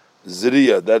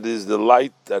 Zriya, that is the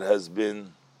light that has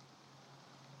been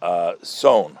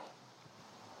sown.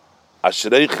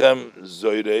 Ashreichem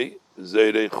zoirei,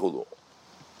 zoirei chulu.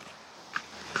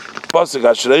 Pasuk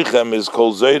Ashreichem is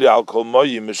called zoirei al kol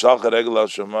moyim mishalcha regel al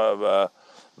shema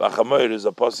v'chamoyer is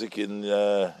a pasuk in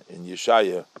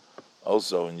Yeshaya,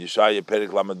 also in Yeshaya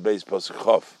Perek Lamed Beis pasuk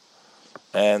Chof,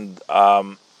 and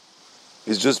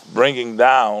he's just bringing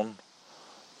down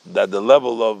that the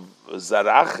level of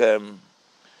zarachem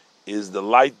is the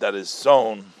light that is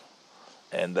sown,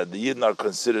 and that the Yidden are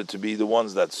considered to be the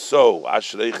ones that sow.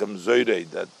 Ashreichem zoirei,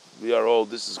 that we are all,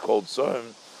 this is called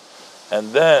sown.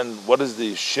 And then, what is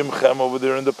the shimchem over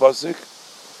there in the pasuk?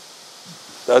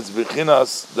 That's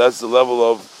bechinas, that's the level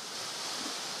of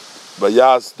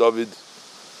Bayas David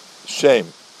Shem.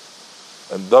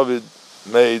 And David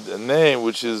made a name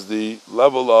which is the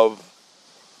level of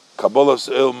Kabbalas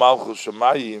El Malchus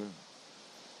Shemayim.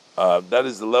 That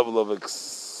is the level of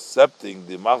accepting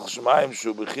the Malchus Shemayim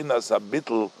Shu Bechinas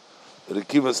HaBitl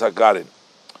Rekivas HaGarin.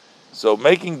 So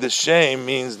making the shame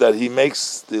means that he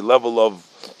makes the level of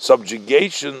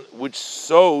subjugation which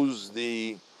sows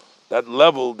that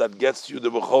level that gets you the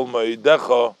B'chol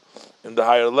Ma'idecha in the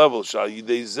higher level.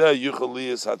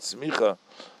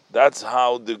 That's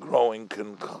how the growing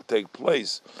can take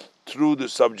place, through the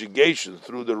subjugation,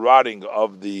 through the rotting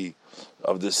of the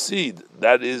seed.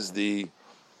 That is the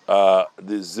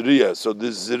zriya. So the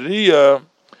zriya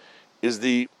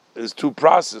is two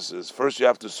processes. First, you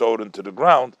have to sow it into the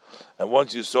ground, and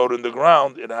once you sow it in the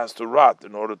ground, it has to rot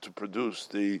in order to produce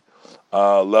the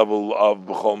level of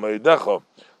b'chol meidecha.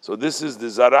 So this is the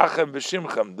zarachem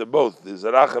v'shimchem. The both. The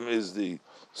zarachem is the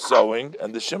sowing,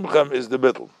 and the shimchem is the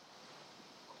bittul.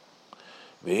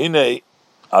 V'hinei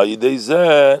al yidei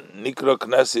zeh nikra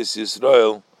knesses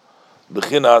Yisrael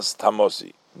b'chinas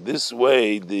tamosi. This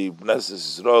way, the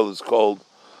knesses Yisrael is called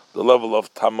the level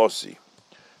of tamosi. It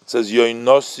says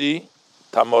yoinosi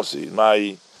tamosi,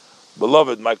 my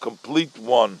beloved, my complete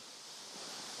one,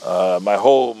 my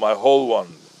whole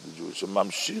one. The Jewish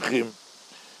mamshichim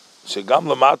shegam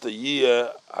lamata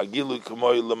yiyeh hagilu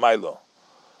k'moy l'maylo.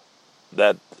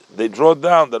 That they draw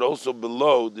down that also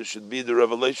below there should be the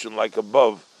revelation like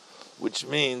above, which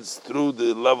means through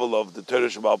the level of the Torah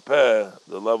Sheba'al Peh,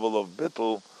 the level of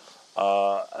bittul,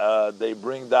 they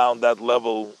bring down that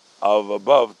level of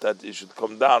above, that it should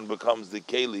come down, becomes the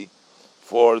keli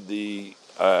for the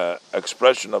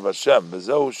expression of Hashem. And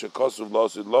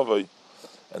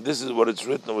this is what it's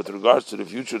written with regards to the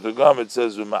future to come. It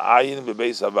says, "Uma'ayin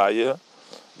bebeis havaya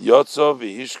yotzo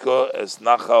v'hishko es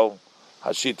nachal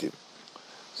hashitim."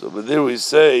 So, but there we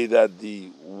say that the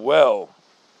well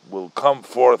will come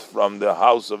forth from the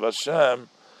house of Hashem,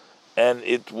 and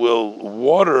it will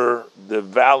water the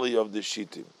valley of the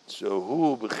Shittim. So,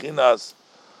 hu b'chinas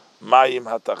mayim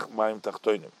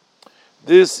tachtoinim.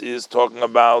 This is talking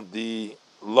about the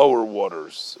lower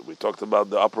waters. We talked about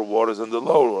the upper waters and the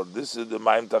lower waters. This is the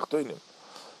mayim tachtoinim.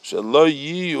 Shelo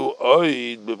yiyu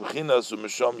oid b'chinas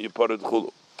u'misham yipared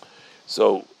chulu.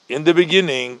 So, in the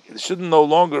beginning, it shouldn't no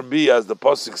longer be, as the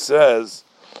pasuk says,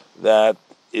 that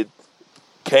it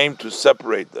came to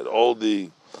separate, that all the.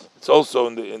 It's also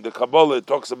in the Kabbalah, it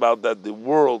talks about that the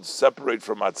world separate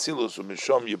from Atzilus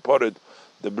u'misham yipared.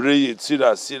 The Bri,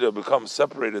 Yitzira, Asira become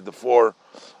separated, the four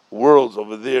worlds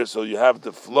over there, so you have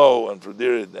the flow, and from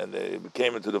there, and they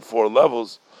came into the four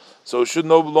levels, so it should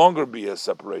no longer be a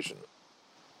separation.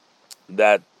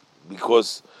 That,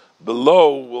 because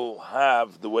below will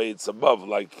have the way it's above,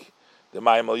 like the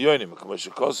Mayim Al-Yonim,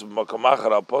 Kamashikosu,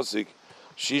 Makamachar Al-Posik,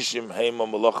 Shishim, Heima,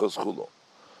 Malachas, Chulu.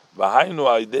 V'hainu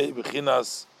Aidei,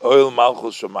 B'chinas, Oil,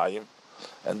 Malchus, Shamayim,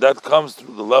 and that comes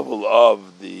through the level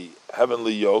of the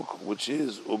heavenly yoke, which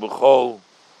is ubechol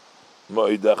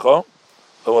mo'idecha,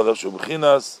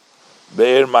 ubchinas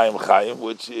be'er mayim chayim,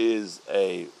 which is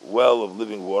a well of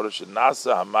living water.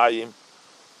 Shenasa hamayim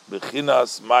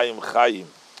bechinas mayim chayim,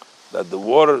 that the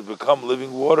waters become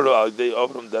living water al yedei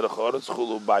avram derech haaretz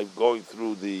chulu, by going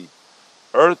through the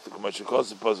earth.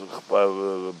 Kumashikos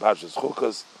pashas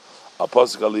chukas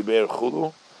apasik aliber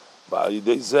chulu, by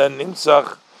yedei zen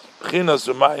nimtzach. Further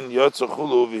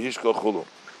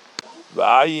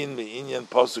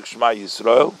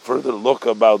look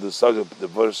about the subject, the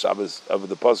verse Shabbos of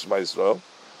the Pasuk Shema Yisrael.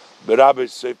 Berabish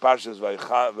Sei Parshas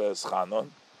Vaychanon,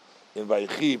 in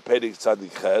Vaychi Perek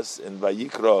Tzadik Ches, in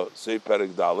Vayikra Sei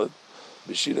Perek Dalet,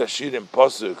 B'Shir Hashirim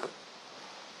Pasuk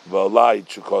V'Olai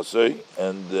Chukosei,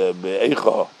 and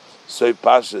Be'echa Sei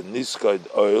Parshas Niskoid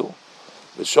Oil,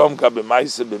 V'shom ka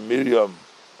b'maisa b'Miriam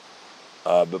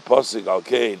b'posik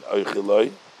alkein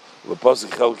oichiloi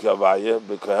b'posik chelki avaya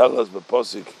b'kohelas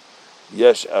b'posik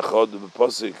yesh echod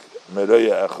b'posik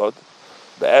meroya echod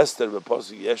b'Esther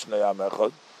b'posik yesh nayam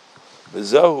echod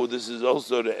b'zehu. This is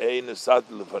also the ein esat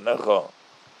lefanecha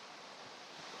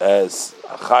as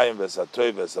Chaim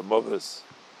v'Satoy v'Samoves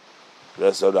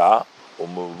v'Sora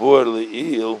u'mavur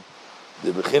li'il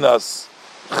the bechinas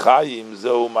Chaim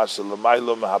zehu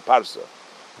mashalamaylo mehaparsa,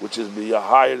 which is be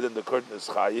higher than the curtain is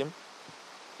Chaim.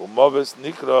 U'moves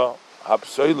nikra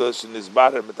hapsoilas in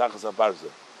isbarer metachas haparsa.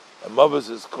 And moves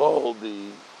is called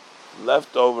the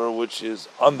leftover, which is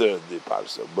under the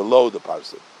parsa, below the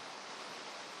parsa.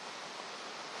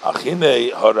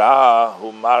 Achine hara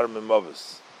humar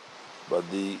memoves, but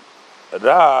the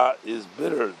ra is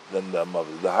bitter than the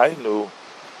moves. The hainu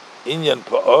inyan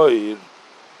pa'oir,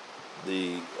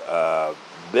 the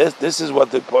this is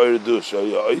what the poir do. So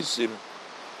yoisim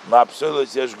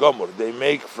mapsolos yesh gomor. They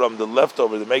make from the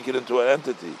leftover. They make it into an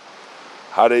entity.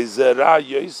 Harezera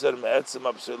yoiser me'etzem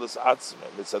mapsolos atzme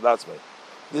mitzadatzme.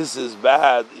 This is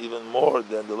bad even more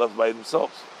than the left by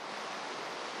themselves.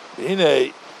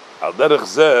 Hine al derech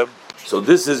zeh. So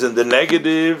this is in the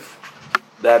negative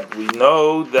that we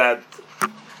know that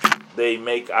they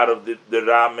make out of the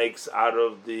ra makes out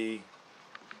of the.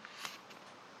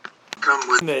 So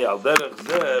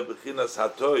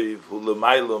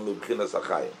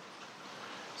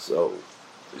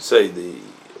we say the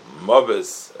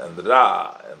Moves and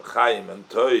Ra and Chaim and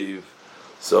Toiv,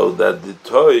 so that the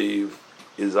Toiv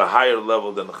is a higher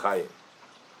level than Chaim,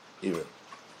 even.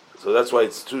 So that's why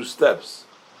it's two steps.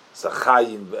 It's a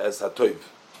Chaim v'es HaToiv.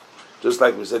 Just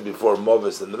like we said before,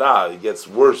 Moves and Ra, it gets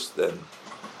worse than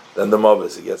the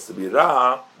Moves. It gets to be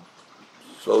Ra.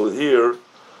 So here,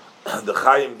 the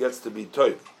Chaim gets to be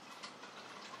Toiv.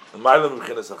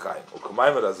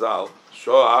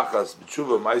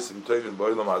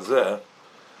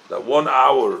 That 1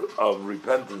 hour of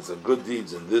repentance and good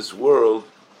deeds in this world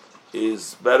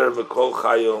is better mikol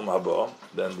chayom haba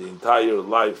than the entire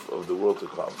life of the world to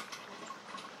come.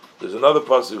 There's another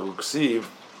pasuk uksiv,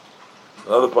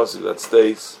 another pasuk that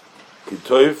states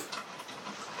kitoiv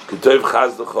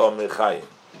chazdecha mechayim,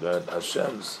 that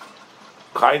Hashem's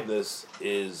kindness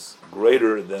is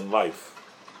greater than life.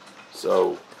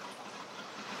 So,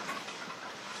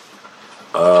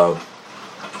 and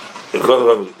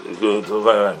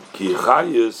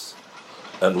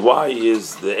why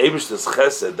is the Eibishter's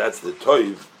chesed, that's the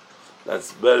toiv,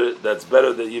 that's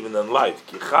better than even than life.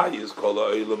 Ki chayis kol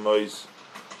ha'olamois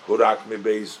hurak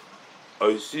mibeis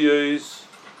oisiyos.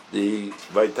 The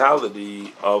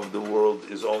vitality of the world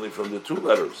is only from the two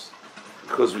letters,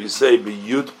 because we say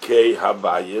b'yud kei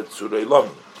habayet surei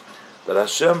lomi, that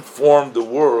Hashem formed the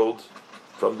world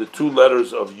from the two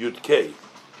letters of yud kei.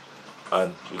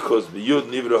 And because the Yud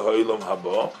Nivra Ha'ilam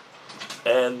Haba,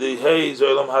 and the Hey is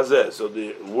Ha'ilam Hazeh. So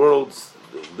the worlds,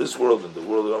 this world and the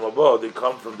world of Haba, they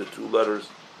come from the two letters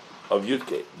of Yud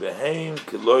Kei. Veheim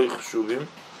Kiloi Chshuvim,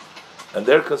 and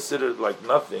they're considered like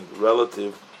nothing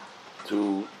relative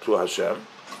to Hashem.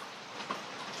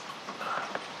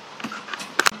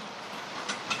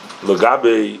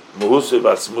 Lagabe Muhuse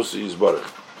Vatzmusi Yisborech.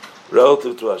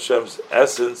 Relative to Hashem's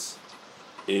essence,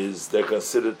 they're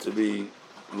considered to be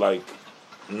like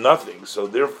nothing. So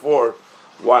therefore,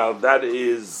 while that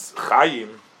is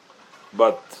Chaim,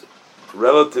 but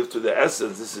relative to the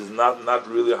essence, this is not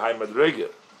really a high madrega.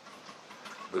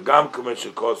 The Gam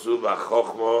Kumesh Kosu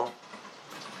V'Chochma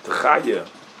T'Chaya.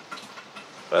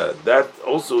 That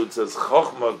also it says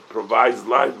Chochma provides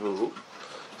livelihood.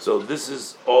 So this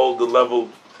is all the level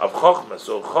of Chochma.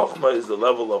 So Chochma is the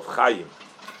level of Chaim,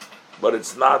 but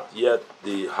it's not yet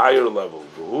the higher level.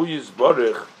 V'Hu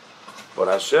Yisborech. But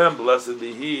Hashem, blessed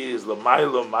be He, is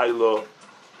l'maylo maylo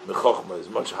mechochma, is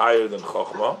much higher than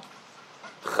chochma.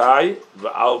 Chai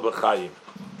v'al b'chayim.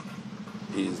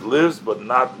 He lives, but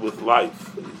not with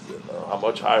life. He's in a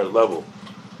much higher level.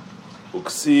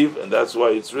 Uksiv, and that's why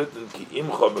it's written ki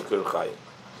imcha mekir chayim.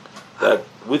 That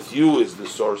with you is the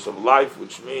source of life,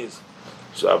 which means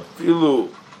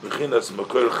shafilu b'chinas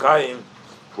mekir chayim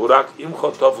hurak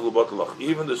imcha tofelu batlach.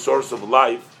 Even the source of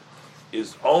life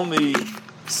is only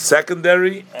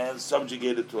secondary and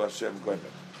subjugated to Hashem Goyim.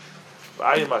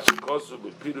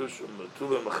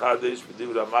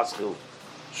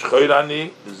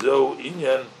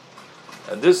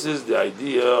 And this is the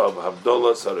idea of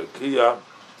Havdalah Sarakiya,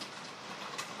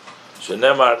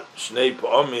 Shenemar Shnei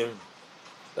Pa'omim,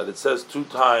 that it says 2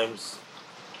 times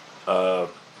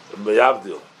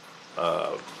B'yavdil,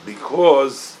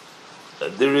 because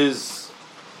there is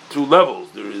 2 levels.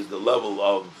 There is the level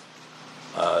of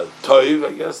Toiv,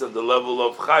 I guess, and the level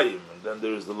of Chaim, and then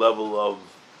there is the level of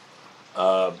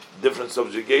different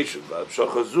subjugation.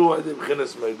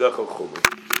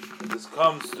 This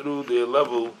comes through the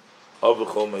level of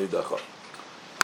Chol Meidacha.